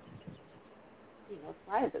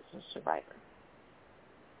 thrive as a survivor?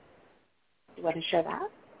 Do you want to share that?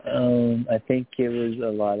 I think it was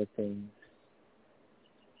a lot of things.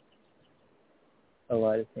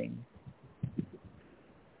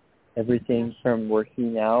 Everything from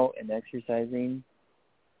working out and exercising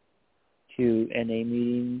to NA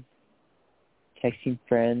meetings, texting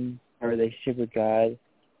friends, our relationship with God,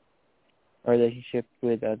 our relationship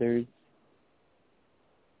with others,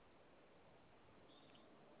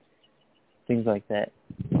 things like that.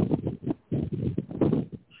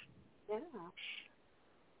 Yeah.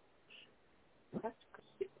 That's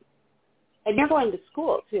great. And you're going to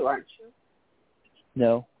school too, aren't you?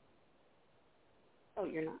 No. Oh,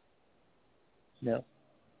 you're not? No.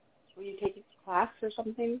 Were you taking a class or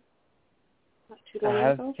something? Not too long I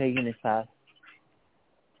have ago? taken a class,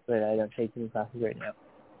 but I don't take any classes right now.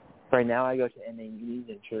 Right now I go to NA meetings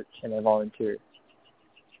in church and I volunteer.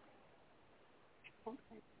 Okay.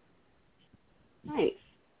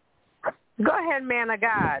 Nice. Go ahead, man of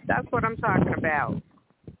God. That's what I'm talking about.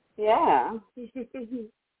 Yeah.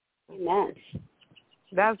 Amen.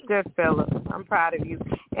 That's good, Philip. I'm proud of you.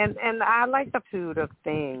 And I like the food of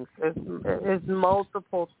things. It's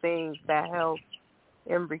multiple things that help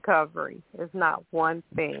in recovery. It's not one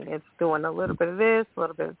thing. It's doing a little bit of this, a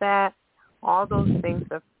little bit of that. All those things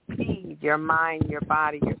that feed your mind, your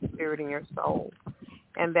body, your spirit, and your soul.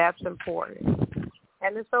 And that's important.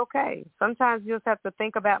 And it's okay. Sometimes you just have to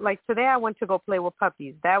think about, like today I went to go play with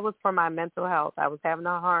puppies. That was for my mental health. I was having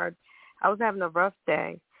a rough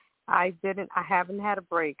day. I haven't had a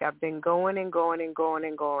break. I've been going and going and going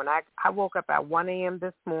and going. I woke up at 1 a.m.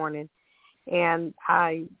 this morning, and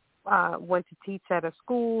I went to teach at a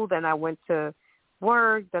school. Then I went to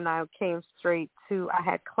work. Then I came straight to, I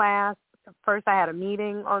had class. First I had a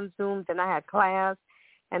meeting on Zoom. Then I had class.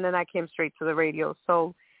 And then I came straight to the radio.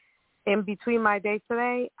 So in between my day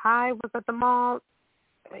today, I was at the mall,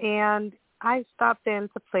 and I stopped in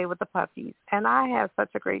to play with the puppies. And I had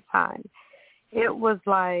such a great time. It was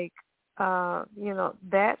like,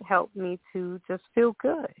 that helped me to just feel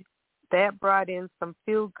good. That brought in some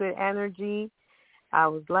feel-good energy. I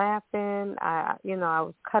was laughing. I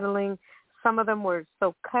was cuddling. Some of them were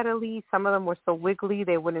so cuddly. Some of them were so wiggly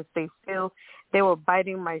they wouldn't stay still. They were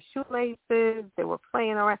biting my shoelaces. They were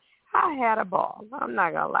playing around. I had a ball. I'm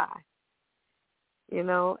not going to lie.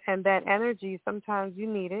 And that energy, sometimes you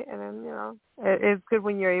need it. And then, it's good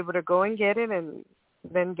when you're able to go and get it and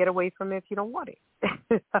then get away from it if you don't want it.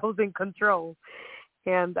 I was in control,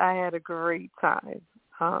 and I had a great time.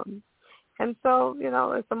 And so,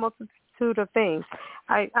 it's a multitude of things.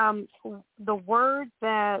 The word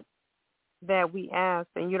that we asked,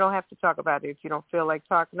 and you don't have to talk about it if you don't feel like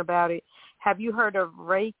talking about it. Have you heard of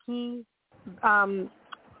Reiki,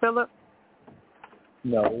 Philip?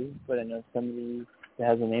 No, but I know somebody that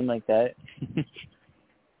has a name like that.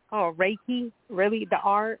 Oh, Reiki? Really? The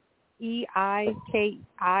R-E-I-K-I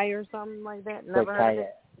or something like that? Never heard of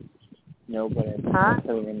it? No, but Huh? I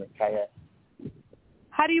name Rakaya.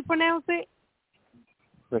 How do you pronounce it?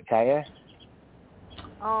 Rakaya.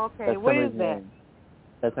 Oh, okay. That's What is somebody's that? name.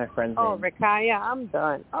 That's my friend's Oh, name. Rakaya. I'm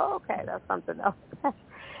done. Oh, okay. That's something else.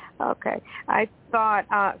 Okay. I thought,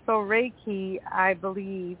 so Reiki, I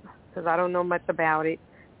believe, because I don't know much about it,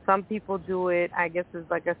 some people do it, I guess it's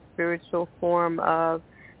like a spiritual form of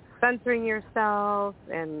centering yourself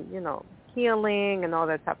and, you know, healing and all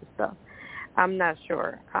that type of stuff. I'm not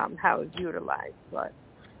sure how it's utilized, but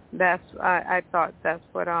that's, I thought that's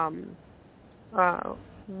what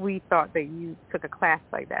we thought that you took a class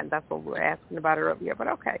like that, and that's what we were asking about earlier, but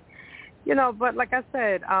okay. You know, but like I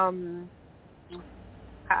said,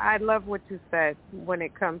 I love what you said when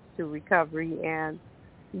it comes to recovery and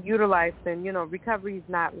utilizing, you know, recovery is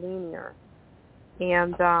not linear.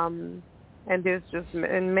 And there's just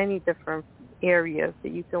in many different areas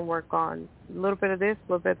that you can work on. A little bit of this,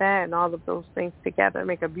 a little bit of that, and all of those things together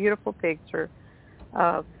make a beautiful picture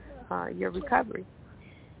of your recovery.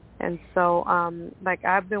 And so, like,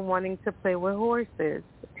 I've been wanting to play with horses.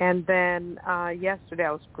 And then yesterday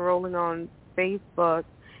I was scrolling on Facebook,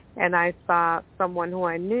 and I saw someone who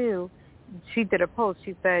I knew. She did a post.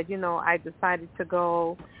 She said, you know, I decided to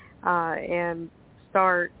go and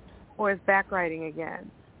start horseback riding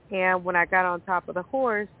again. And when I got on top of the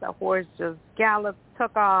horse just galloped,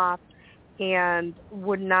 took off, and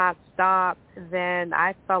would not stop. Then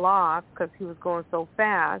I fell off because he was going so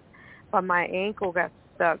fast. But my ankle got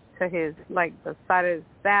stuck to his, like, the side of his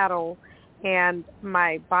saddle, and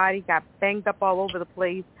my body got banged up all over the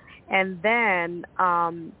place. And then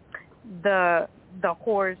the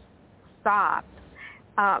horse stopped.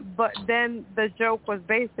 But then the joke was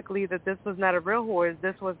basically that this was not a real horse.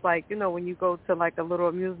 This was like, you know, when you go to like a little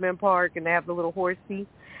amusement park and they have the little horsey.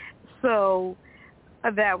 So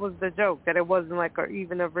that was the joke, that it wasn't like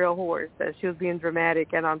even a real horse, that she was being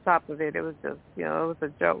dramatic, and on top of it, it was just, you know, it was a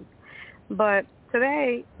joke. But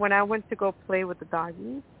today, when I went to go play with the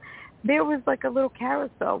doggies, there was like a little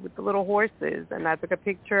carousel with the little horses, and I took a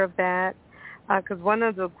picture of that because one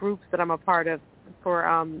of the groups that I'm a part of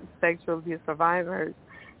for sexual abuse survivors,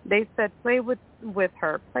 they said play with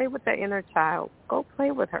her, play with the inner child, go play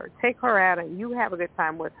with her, take her out, and you have a good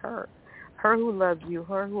time with her who loves you,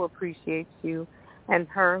 her who appreciates you, and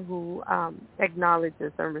her who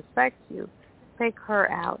acknowledges and respects you. Take her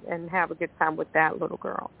out and have a good time with that little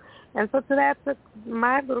girl. And so today I took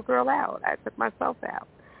my little girl out. I took myself out,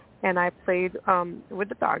 and I played with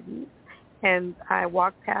the doggies, and I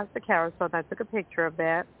walked past the carousel, and I took a picture of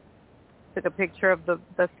that, took a picture of the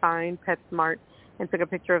sign, PetSmart, and took a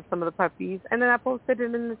picture of some of the puppies, and then I posted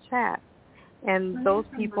it in the chat. And those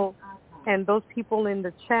people in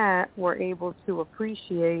the chat were able to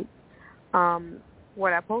appreciate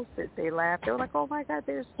what I posted. They laughed. They were like, oh, my God,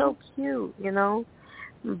 they're so cute, you know.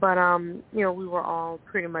 But, you know, we were all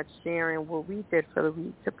pretty much sharing what we did for the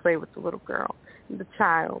week to play with the little girl, the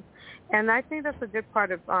child. And I think that's a good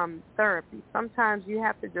part of therapy. Sometimes you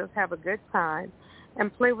have to just have a good time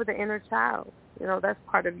and play with the inner child. You know, that's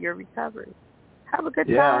part of your recovery. Have a good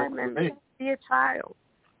time and be a child.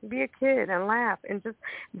 Be a kid and laugh. And just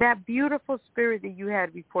that beautiful spirit that you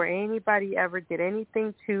had before anybody ever did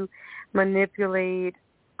anything to manipulate,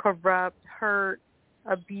 corrupt, hurt,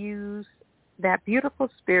 abuse, that beautiful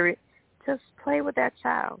spirit, just play with that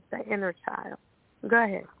child, that inner child. Go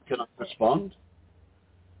ahead. Can I respond?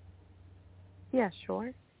 Yeah,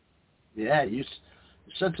 sure. Yeah, you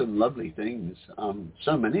said some lovely things.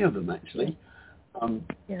 So many of them, actually.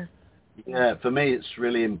 Yeah. Yeah, for me, it's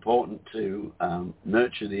really important to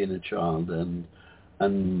nurture the inner child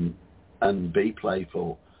and be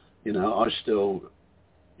playful. You know,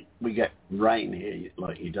 we get rain here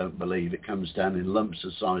like you don't believe. It comes down in lumps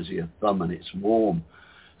the size of your thumb, and it's warm.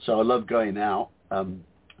 So I love going out,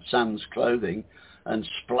 sans clothing, and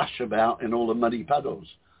splash about in all the muddy puddles,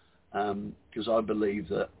 because I believe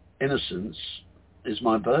that innocence is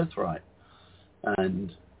my birthright,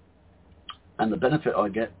 and the benefit I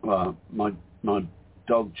get. Well, my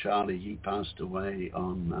dog Charlie, he passed away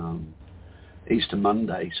on Easter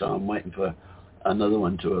Monday, so I'm waiting for another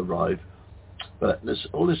one to arrive. But there's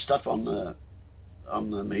all this stuff on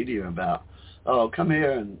the media about, oh, come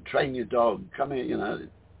here and train your dog. Come here, you know,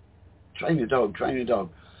 train your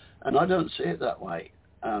dog. And I don't see it that way.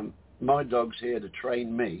 My dog's here to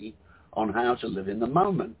train me on how to live in the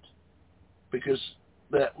moment, because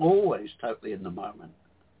they're always totally in the moment,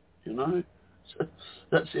 you know. So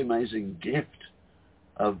that's the amazing gift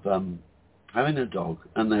of having a dog,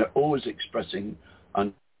 and they're always expressing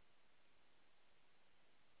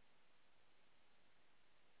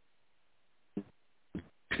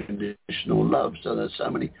unconditional love. So there's so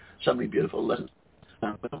many beautiful lessons,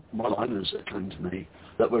 one-liners that came to me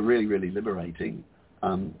that were really, really liberating.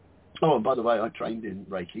 And by the way, I trained in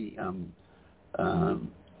Reiki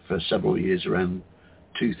for several years, around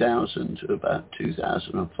 2000 to about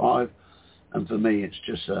 2005. And for me, it's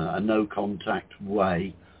just a no-contact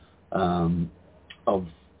way of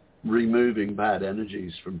removing bad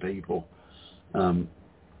energies from people. And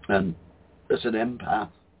as an empath,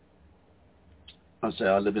 I say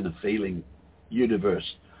I live in a feeling universe,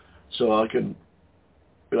 so I can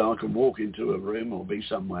walk into a room or be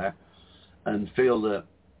somewhere and feel the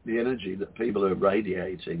energy that people are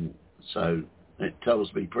radiating. So it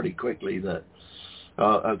tells me pretty quickly that,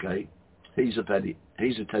 okay, he's a teddy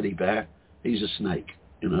bear, he's a snake,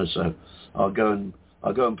 So I'll go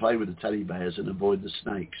and play with the teddy bears and avoid the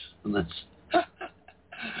snakes, and that's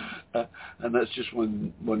just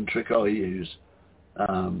one trick I use.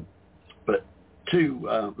 But two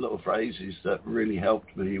little phrases that really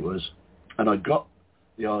helped me was, and I got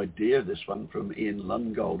the idea of this one from Ian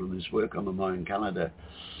Lungold and his work on the Mayan calendar,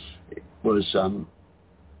 was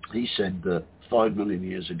he said that 5 million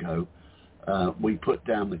years ago we put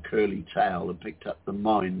down the curly tail and picked up the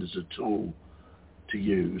mind as a tool to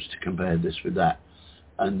use to compare this with that.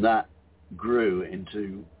 And that grew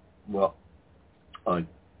into what I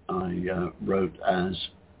wrote as,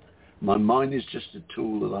 my mind is just a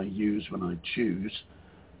tool that I use when I choose,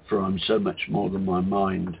 for I'm so much more than my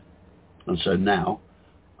mind. And so now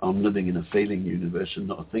I'm living in a feeling universe and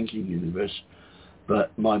not a thinking universe.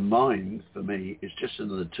 But my mind, for me, is just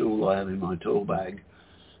another tool I have in my tool bag.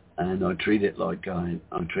 And I treat it like I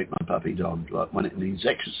treat my puppy dog. Like when it needs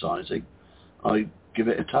exercising, I give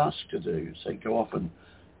it a task to do. Say, go off and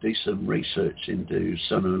do some research into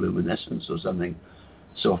sonoluminescence or something.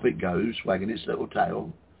 So off it goes, wagging its little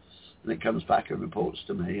tail. And it comes back and reports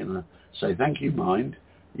to me. And I say, thank you, mind.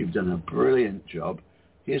 You've done a brilliant job.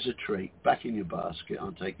 Here's a treat. Back in your basket.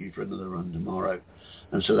 I'll take you for another run tomorrow.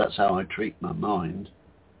 And so that's how I treat my mind.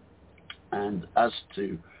 And as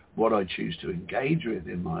to what I choose to engage with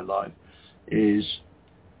in my life is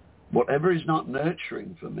whatever is not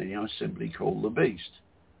nurturing for me, I simply call the beast.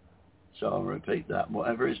 So I'll repeat that.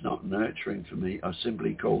 Whatever is not nurturing for me, I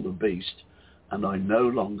simply call the beast, and I no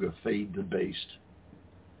longer feed the beast.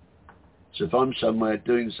 So if I'm somewhere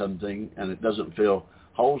doing something and it doesn't feel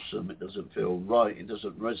wholesome, it doesn't feel right, it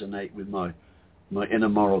doesn't resonate with my inner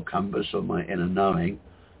moral compass or my inner knowing,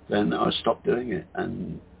 then I stop doing it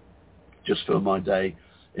and just fill my day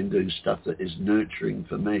in doing stuff that is nurturing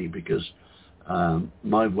for me, because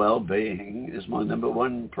my well-being is my number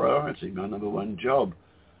one priority, my number one job.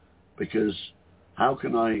 Because how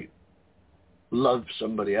can I love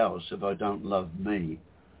somebody else if I don't love me?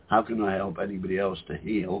 How can I help anybody else to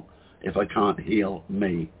heal if I can't heal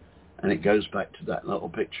me? And it goes back to that little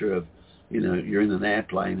picture of, you're in an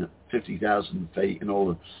airplane at 50,000 feet and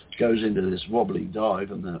it goes into this wobbly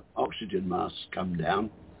dive and the oxygen masks come down,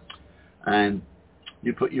 and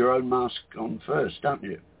you put your own mask on first, don't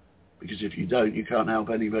you? Because if you don't, you can't help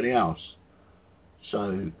anybody else.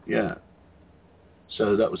 So, yeah.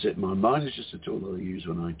 So that was it. My mind is just a tool that I use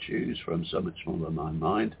when I choose, for I'm so much more than my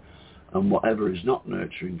mind. And whatever is not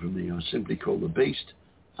nurturing for me, I simply call the beast,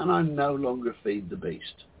 and I no longer feed the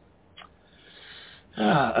beast.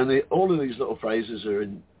 And all of these little phrases are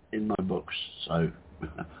in my books, so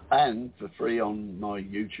and for free on my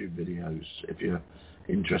YouTube videos if you're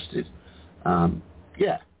interested.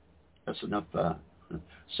 Yeah, that's enough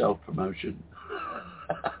self-promotion.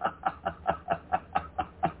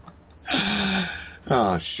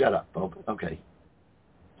 Oh, shut up, Bob. Okay.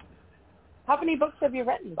 How many books have you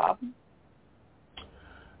written, Bob?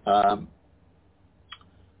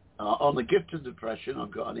 On the gift of depression,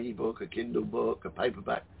 I've got an ebook, a Kindle book, a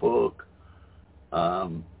paperback book,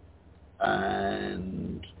 and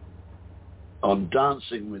on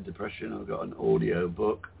dancing with depression, I've got an audio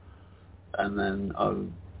book, and then I've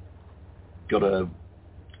got a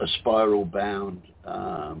spiral bound,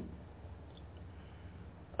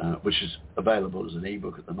 which is available as an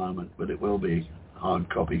ebook at the moment, but it will be hard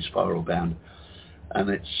copy spiral bound, and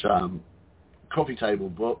it's coffee table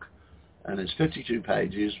book. And it's 52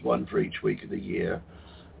 pages, one for each week of the year.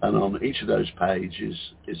 And on each of those pages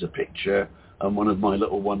is a picture and one of my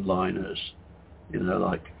little one-liners.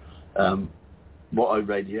 Like what I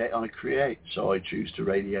radiate, I create. So I choose to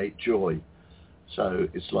radiate joy. So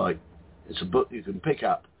it's a book you can pick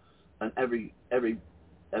up, and every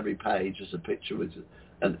page is a picture with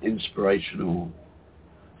an inspirational,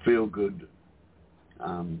 feel-good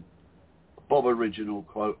Bob Original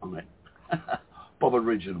quote on it. Bob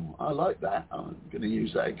Original. I like that. I'm going to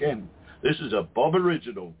use that again. This is a Bob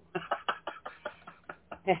Original.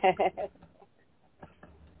 There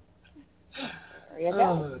you go.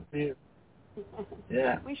 Oh, dear.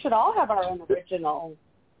 Yeah. We should all have our own original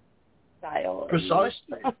style.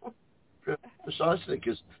 Precisely. Precisely,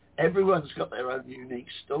 because everyone's got their own unique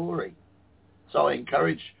story. So I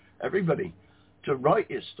encourage everybody to write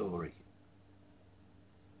your story.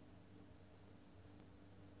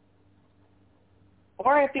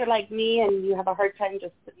 Or if you're like me and you have a hard time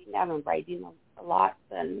just sitting down and writing a lot,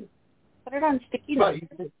 then put it on sticky notes.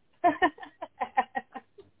 Right.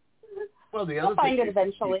 Well, the other I'll find thing it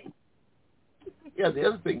eventually. the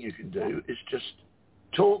other thing you can do is just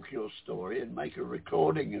talk your story and make a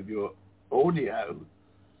recording of your audio,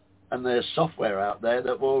 and there's software out there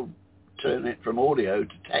that will turn it from audio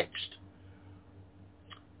to text.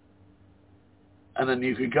 And then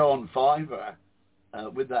you could go on Fiverr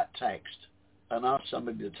with that text and ask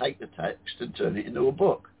somebody to take the text and turn it into a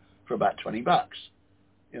book for about $20.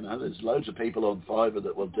 You know, there's loads of people on Fiverr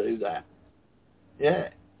that will do that. Yeah.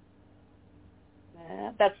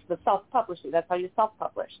 That's the self-publishing. That's how you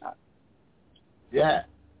self-publish that. Yeah.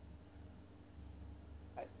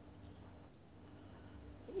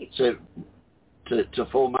 So to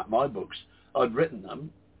format my books, I'd written them,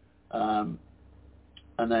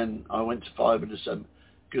 and then I went to Fiverr to some,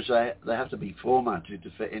 because they have to be formatted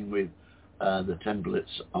to fit in with the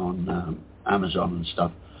templates on Amazon and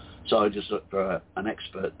stuff. So I just looked for an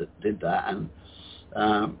expert that did that, and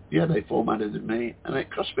they formatted me, and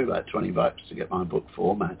it cost me about $20 to get my book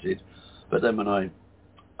formatted. But then when I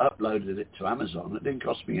uploaded it to Amazon, it didn't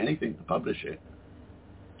cost me anything to publish it.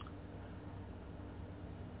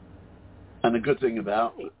 And the good thing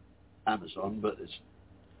about Amazon, but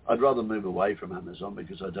I'd rather move away from Amazon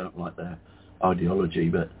because I don't like their ideology,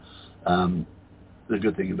 but the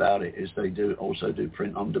good thing about it is they also do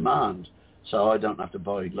print on demand. So I don't have to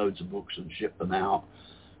buy loads of books and ship them out.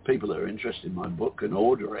 People that are interested in my book can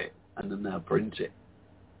order it, and then they'll print it.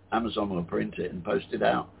 Amazon will print it and post it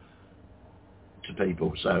out to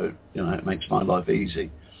people. So, you know, it makes my life easy.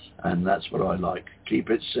 And that's what I like. Keep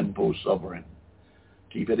it simple, sovereign.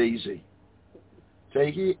 Keep it easy.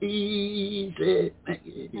 Take it easy, make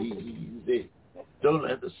it easy. Don't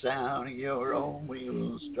let the sound of your own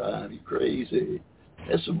wheels drive you crazy.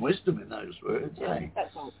 There's some wisdom in those words, eh?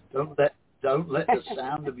 Don't let the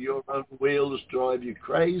sound of your own wheels drive you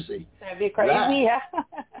crazy. That'd be crazy, yeah.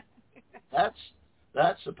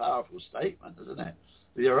 That's a powerful statement, isn't it?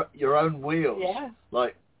 Your own wheels. Yeah.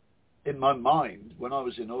 Like, in my mind, when I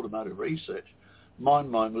was in automotive research, my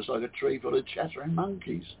mind was like a tree full of chattering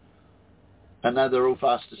monkeys. And now they're all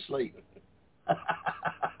fast asleep.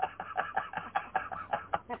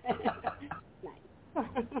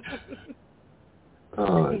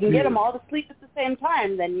 Oh, if you can get them all to sleep at the same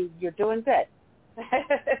time, then you're doing good.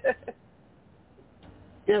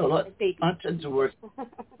 Yeah, well, I tend to work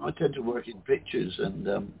in pictures,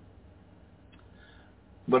 and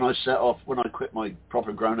when I quit my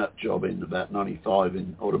proper grown-up job in about 95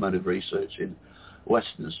 in automotive research in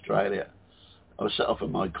Western Australia, I set off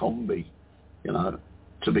in my combi, you know,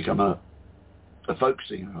 to become a folk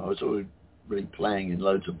singer. I was already playing in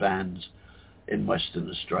loads of bands in Western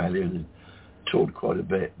Australia and toured quite a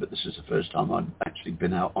bit, but this is the first time I'd actually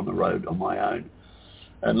been out on the road on my own.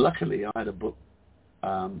 And luckily I had a book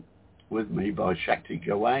with me by Shakti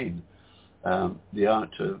Gawain, The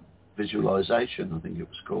Art of Visualization, I think it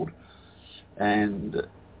was called. And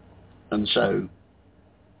so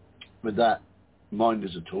with that mind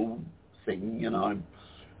as a tool thing, you know,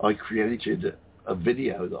 I created a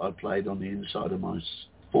video that I played on the inside of my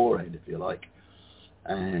forehead, if you like.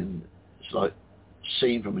 And it's like a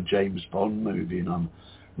scene from a James Bond movie, and I'm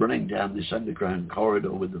running down this underground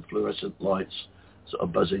corridor with the fluorescent lights sort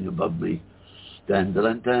of buzzing above me. Dun,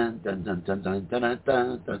 dun, dun, dun, dun, dun, dun, dun, dun,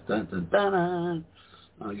 dun, dun, dun, dun, dun.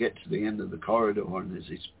 I get to the end of the corridor, and there's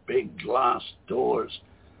these big glass doors,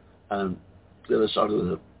 and the other side of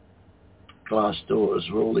the glass doors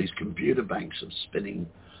were all these computer banks of spinning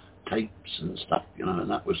tapes and stuff, you know,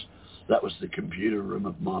 and that was the computer room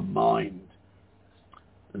of my mind.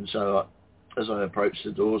 And so as I approached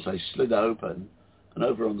the doors, they slid open, and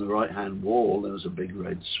over on the right-hand wall there was a big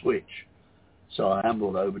red switch. So I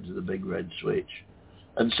ambled over to the big red switch,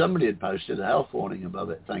 and somebody had posted a health warning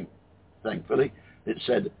above it, thankfully. It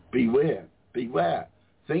said, beware,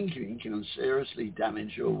 thinking can seriously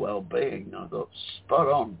damage your well-being. I thought, spot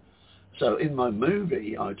on. So in my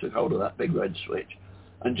movie, I took hold of that big red switch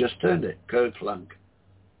and just turned it, kerplunk.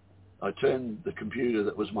 I turned the computer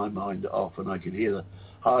that was my mind off, and I could hear the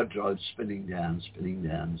hard drive spinning down, spinning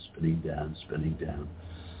down, spinning down, spinning down.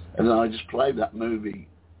 And then I just played that movie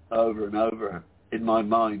over and over in my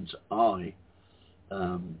mind's eye,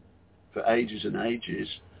 for ages and ages,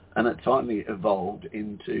 and it finally evolved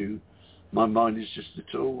into my mind is just a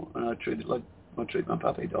tool, and I treat it like I treat my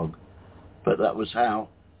puppy dog. But that was how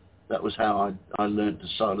I learned to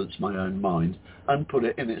silence my own mind and put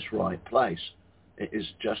it in its right place. It is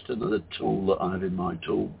just another tool that I have in my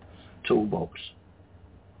toolbox.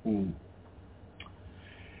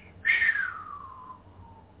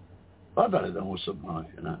 I've had an awesome life,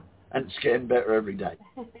 you know, and it's getting better every day.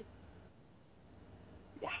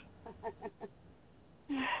 Yeah.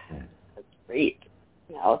 That's great.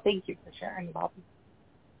 No, thank you for sharing, Bob.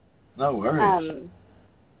 No worries.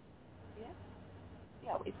 We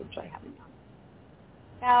always enjoy having you on.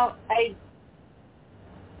 Now,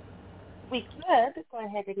 we could go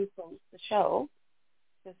ahead and close the show.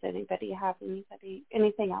 Does anybody have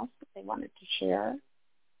anything else that they wanted to share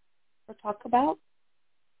or talk about?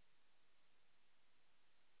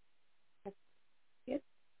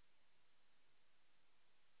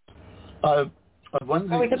 I've one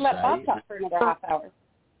thing we could to let say. Bob talk for another half hour.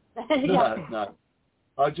 No.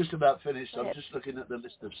 I just about finished. I'm just looking at the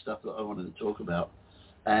list of stuff that I wanted to talk about.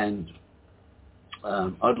 And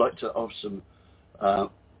I'd like to offer some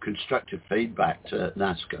constructive feedback to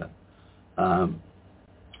NAASCA.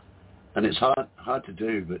 And it's hard to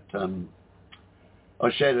do, but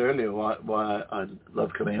I shared earlier why I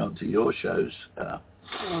love coming on to your shows,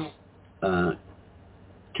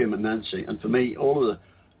 Kim and Nancy. And for me, all the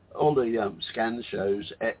scan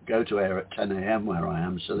shows go to air at 10 a.m. where I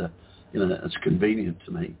am, so that it's convenient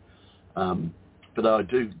to me. But I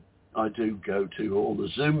do go to all the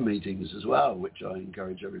Zoom meetings as well, which I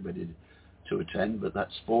encourage everybody to attend. But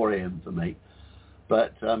that's 4 a.m. for me.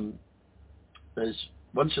 But there's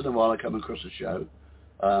once in a while I come across a show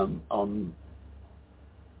on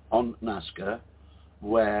NAASCA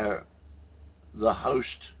where the host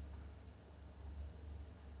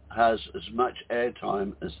has as much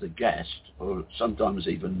airtime as the guest, or sometimes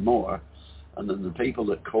even more, and then the people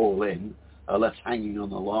that call in are left hanging on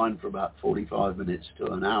the line for about 45 minutes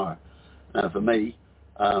to an hour. Now, for me,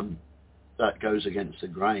 that goes against the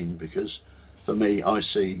grain, because for me, I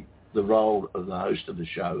see the role of the host of the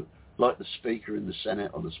show, like the Speaker in the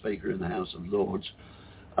Senate or the Speaker in the House of Lords.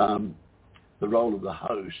 The role of the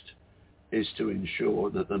host is to ensure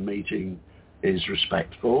that the meeting is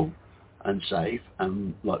respectful and safe,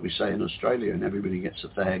 and like we say in Australia, and everybody gets a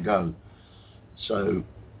fair go. So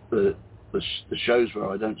the shows where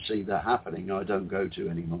I don't see that happening, I don't go to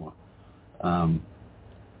anymore. I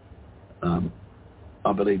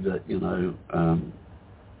believe that,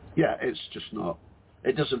 it's just not,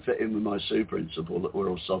 it doesn't fit in with my super principle that we're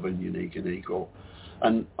all sovereign, unique and equal.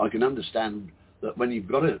 And I can understand that when you've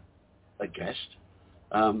got a guest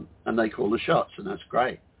and they call the shots, and that's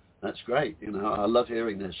great. That's great. I love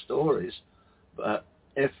hearing their stories. But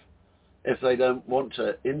if they don't want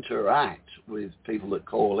to interact with people that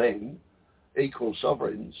call in, equal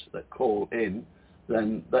sovereigns that call in,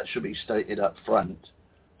 then that should be stated up front,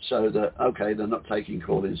 so that, okay, they're not taking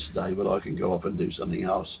call-ins today, but I can go off and do something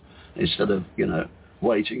else instead of,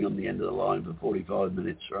 waiting on the end of the line for 45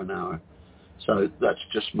 minutes or an hour. So that's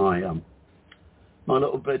just my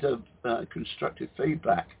little bit of constructive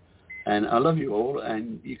feedback. And I love you all,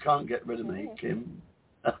 and you can't get rid of me, Kim,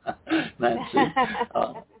 Nancy.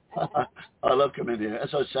 I love coming here. As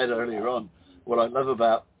I said earlier on, what I love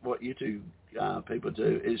about what you two people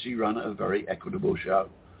do is you run a very equitable show.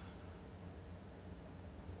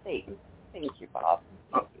 Thank you, Bob.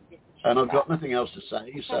 And I've got nothing else to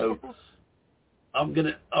say, so I would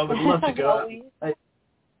love to go out and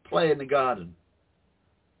play in the garden.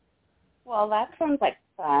 Well, that sounds like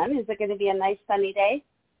fun. Is it going to be a nice sunny day?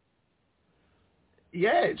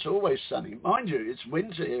 Yeah, it's always sunny. Mind you, it's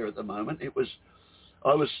winter here at the moment.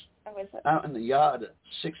 I was out in the yard at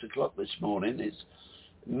 6 o'clock this morning. It's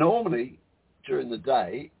normally during the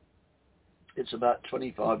day, it's about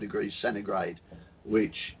 25 degrees centigrade,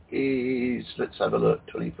 which is, let's have a look,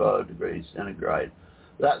 25 degrees centigrade.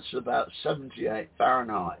 That's about 78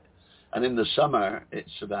 Fahrenheit. And in the summer,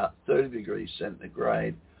 it's about 30 degrees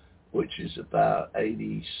centigrade, which is about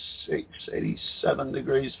 86, 87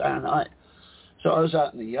 degrees Fahrenheit. So I was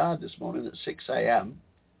out in the yard this morning at 6 a.m.,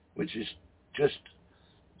 which is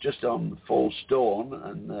just on false dawn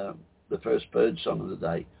and the first bird song of the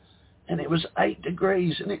day. And it was 8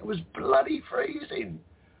 degrees, and it was bloody freezing.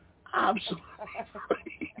 Absolutely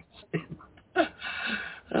freezing.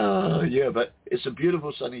 Oh, yeah, but it's a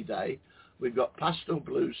beautiful sunny day. We've got pastel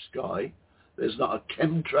blue sky. There's not a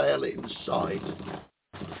chemtrail in sight.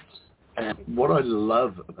 And what I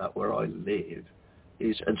love about where I live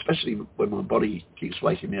is, and especially when my body keeps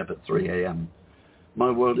waking me up at 3 a.m., my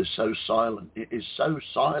world is so silent. It is so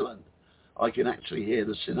silent. I can actually hear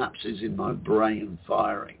the synapses in my brain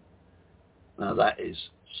firing. Now that is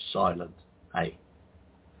silent. Hey.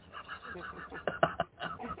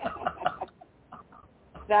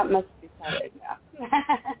 That must be silent,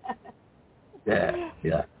 yeah.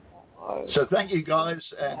 Yeah. So thank you guys,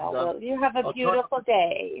 and well, you have a beautiful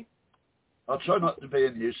day. I'll try not to be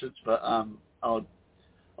a nuisance, but I'll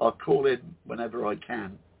call in whenever I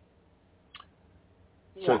can.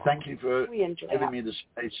 So thank you for giving me the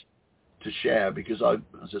space to share, because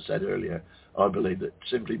as I said earlier, I believe that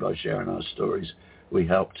simply by sharing our stories, we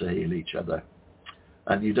help to heal each other.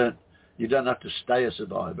 And you don't have to stay a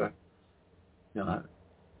survivor.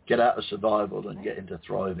 Get out of survival and get into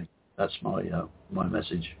thriving. That's my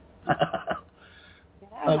message.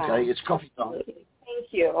 Okay, it's coffee time.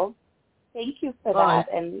 Thank you. Thank you for Bye.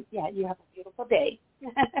 that. And you have a beautiful day.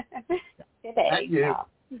 Good day. Thank you.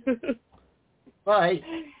 Bye.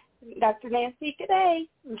 Dr. Nancy, good day.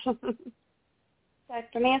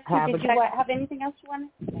 Dr. Nancy, did you have anything else you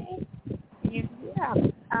wanted to say?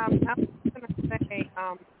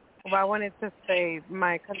 I wanted to say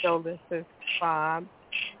my condolences to Bob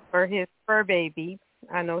for his fur baby.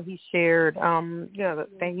 I know he shared,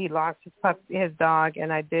 that he lost his dog,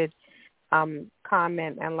 and I did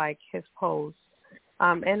comment and like his post.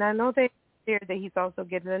 And I know they shared that he's also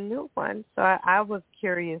getting a new one. So I was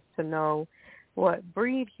curious to know what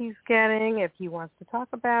breed he's getting, if he wants to talk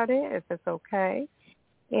about it, if it's okay.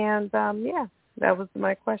 And, that was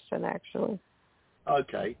my question, actually.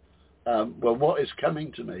 Okay. Well, what is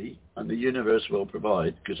coming to me, and the universe will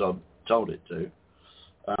provide, because I've told it to,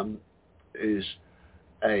 is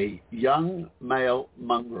a young male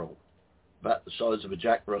mongrel about the size of a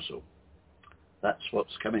Jack Russell. That's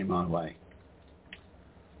what's coming my way.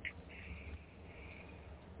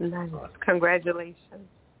 Nice. Congratulations.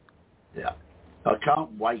 Yeah. I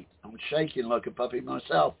can't wait. I'm shaking like a puppy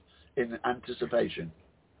myself in anticipation.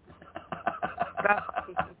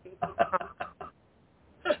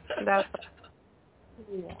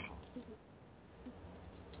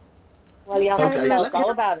 Well, y'all have to tell us all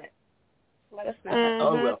about it. Let us know. Mm-hmm.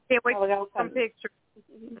 Oh, well. Can't wait to see some pictures.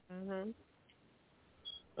 Mm-hmm.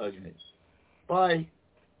 Okay. Bye.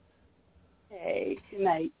 Hey, good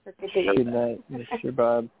night. Good night, Mr.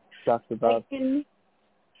 Bob, Dr. Bob.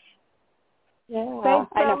 Yeah,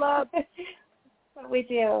 thanks, Philip. What we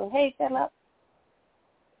do. Hey, Philip.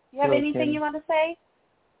 You have anything you want to say?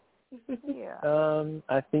 Yeah.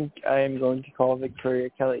 I think I am going to call Victoria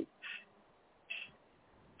Kelly.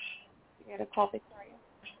 You're going to call Victoria?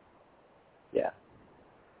 Yeah.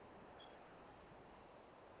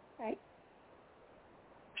 Right.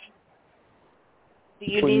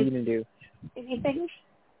 What are you going to do? Anything?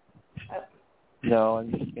 Oh. No,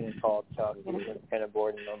 I'm just going to call and talk because I'm kind of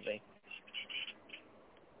bored and lonely.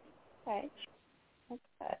 Okay. That's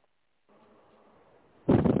good.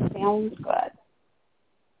 Sounds good.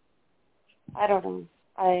 I don't know.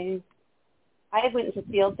 I went to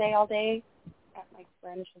field day all day at my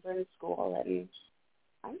grandchildren's school, and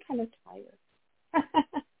I'm kind of tired.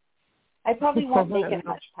 I probably won't make it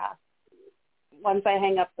much past. Once I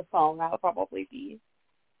hang up the phone, I'll probably be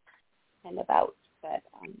kind of out. But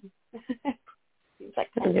seems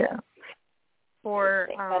like kind of for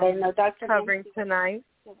covering tonight.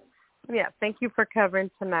 Yeah, thank you for covering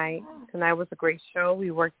tonight. Tonight was a great show.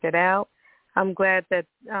 We worked it out. I'm glad that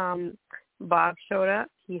Bob showed up.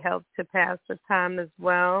 He helped to pass the time as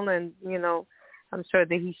well. And, I'm sure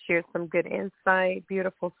that he shared some good insight,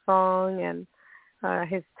 beautiful song, and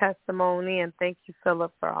his testimony. And thank you,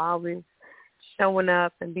 Philip, for always showing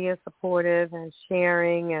up and being supportive and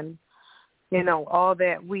sharing. And, all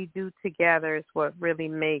that we do together is what really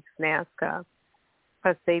makes NAASCA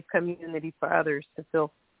a safe community for others to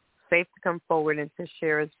feel safe to come forward and to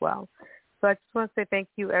share as well. So I just want to say thank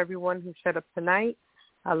you, everyone who showed up tonight.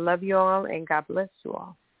 I love you all, and God bless you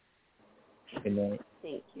all. Good night.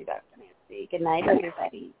 Thank you, Dr. Nancy. Good night,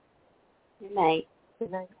 everybody. Good night.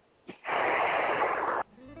 Good night.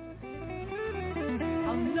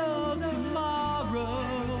 I'll know tomorrow,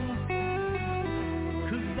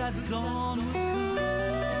 'cause that dawn will come.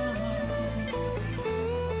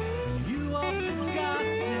 You are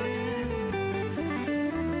forgotten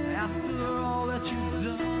after all that you've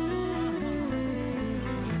done.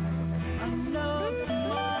 I know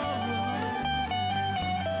tomorrow,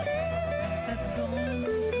 that dawn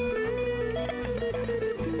will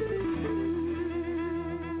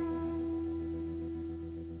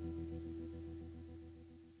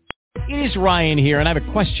It is Ryan here, and I have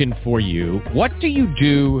a question for you. What do you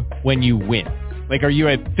do when you win? Like, are you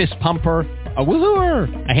a fist pumper, a woo-hooer,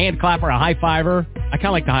 a hand clapper, a high fiver? I kind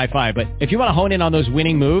of like the high five, but if you want to hone in on those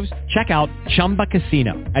winning moves, check out Chumba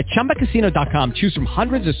Casino. At ChumbaCasino.com, choose from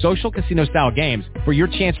hundreds of social casino-style games for your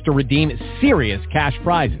chance to redeem serious cash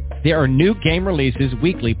prizes. There are new game releases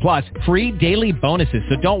weekly, plus free daily bonuses.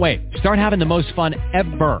 So don't wait. Start having the most fun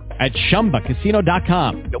ever at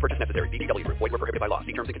ChumbaCasino.com. No purchase necessary. VGW Group. Void where prohibited by law.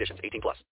 See terms and conditions. 18+.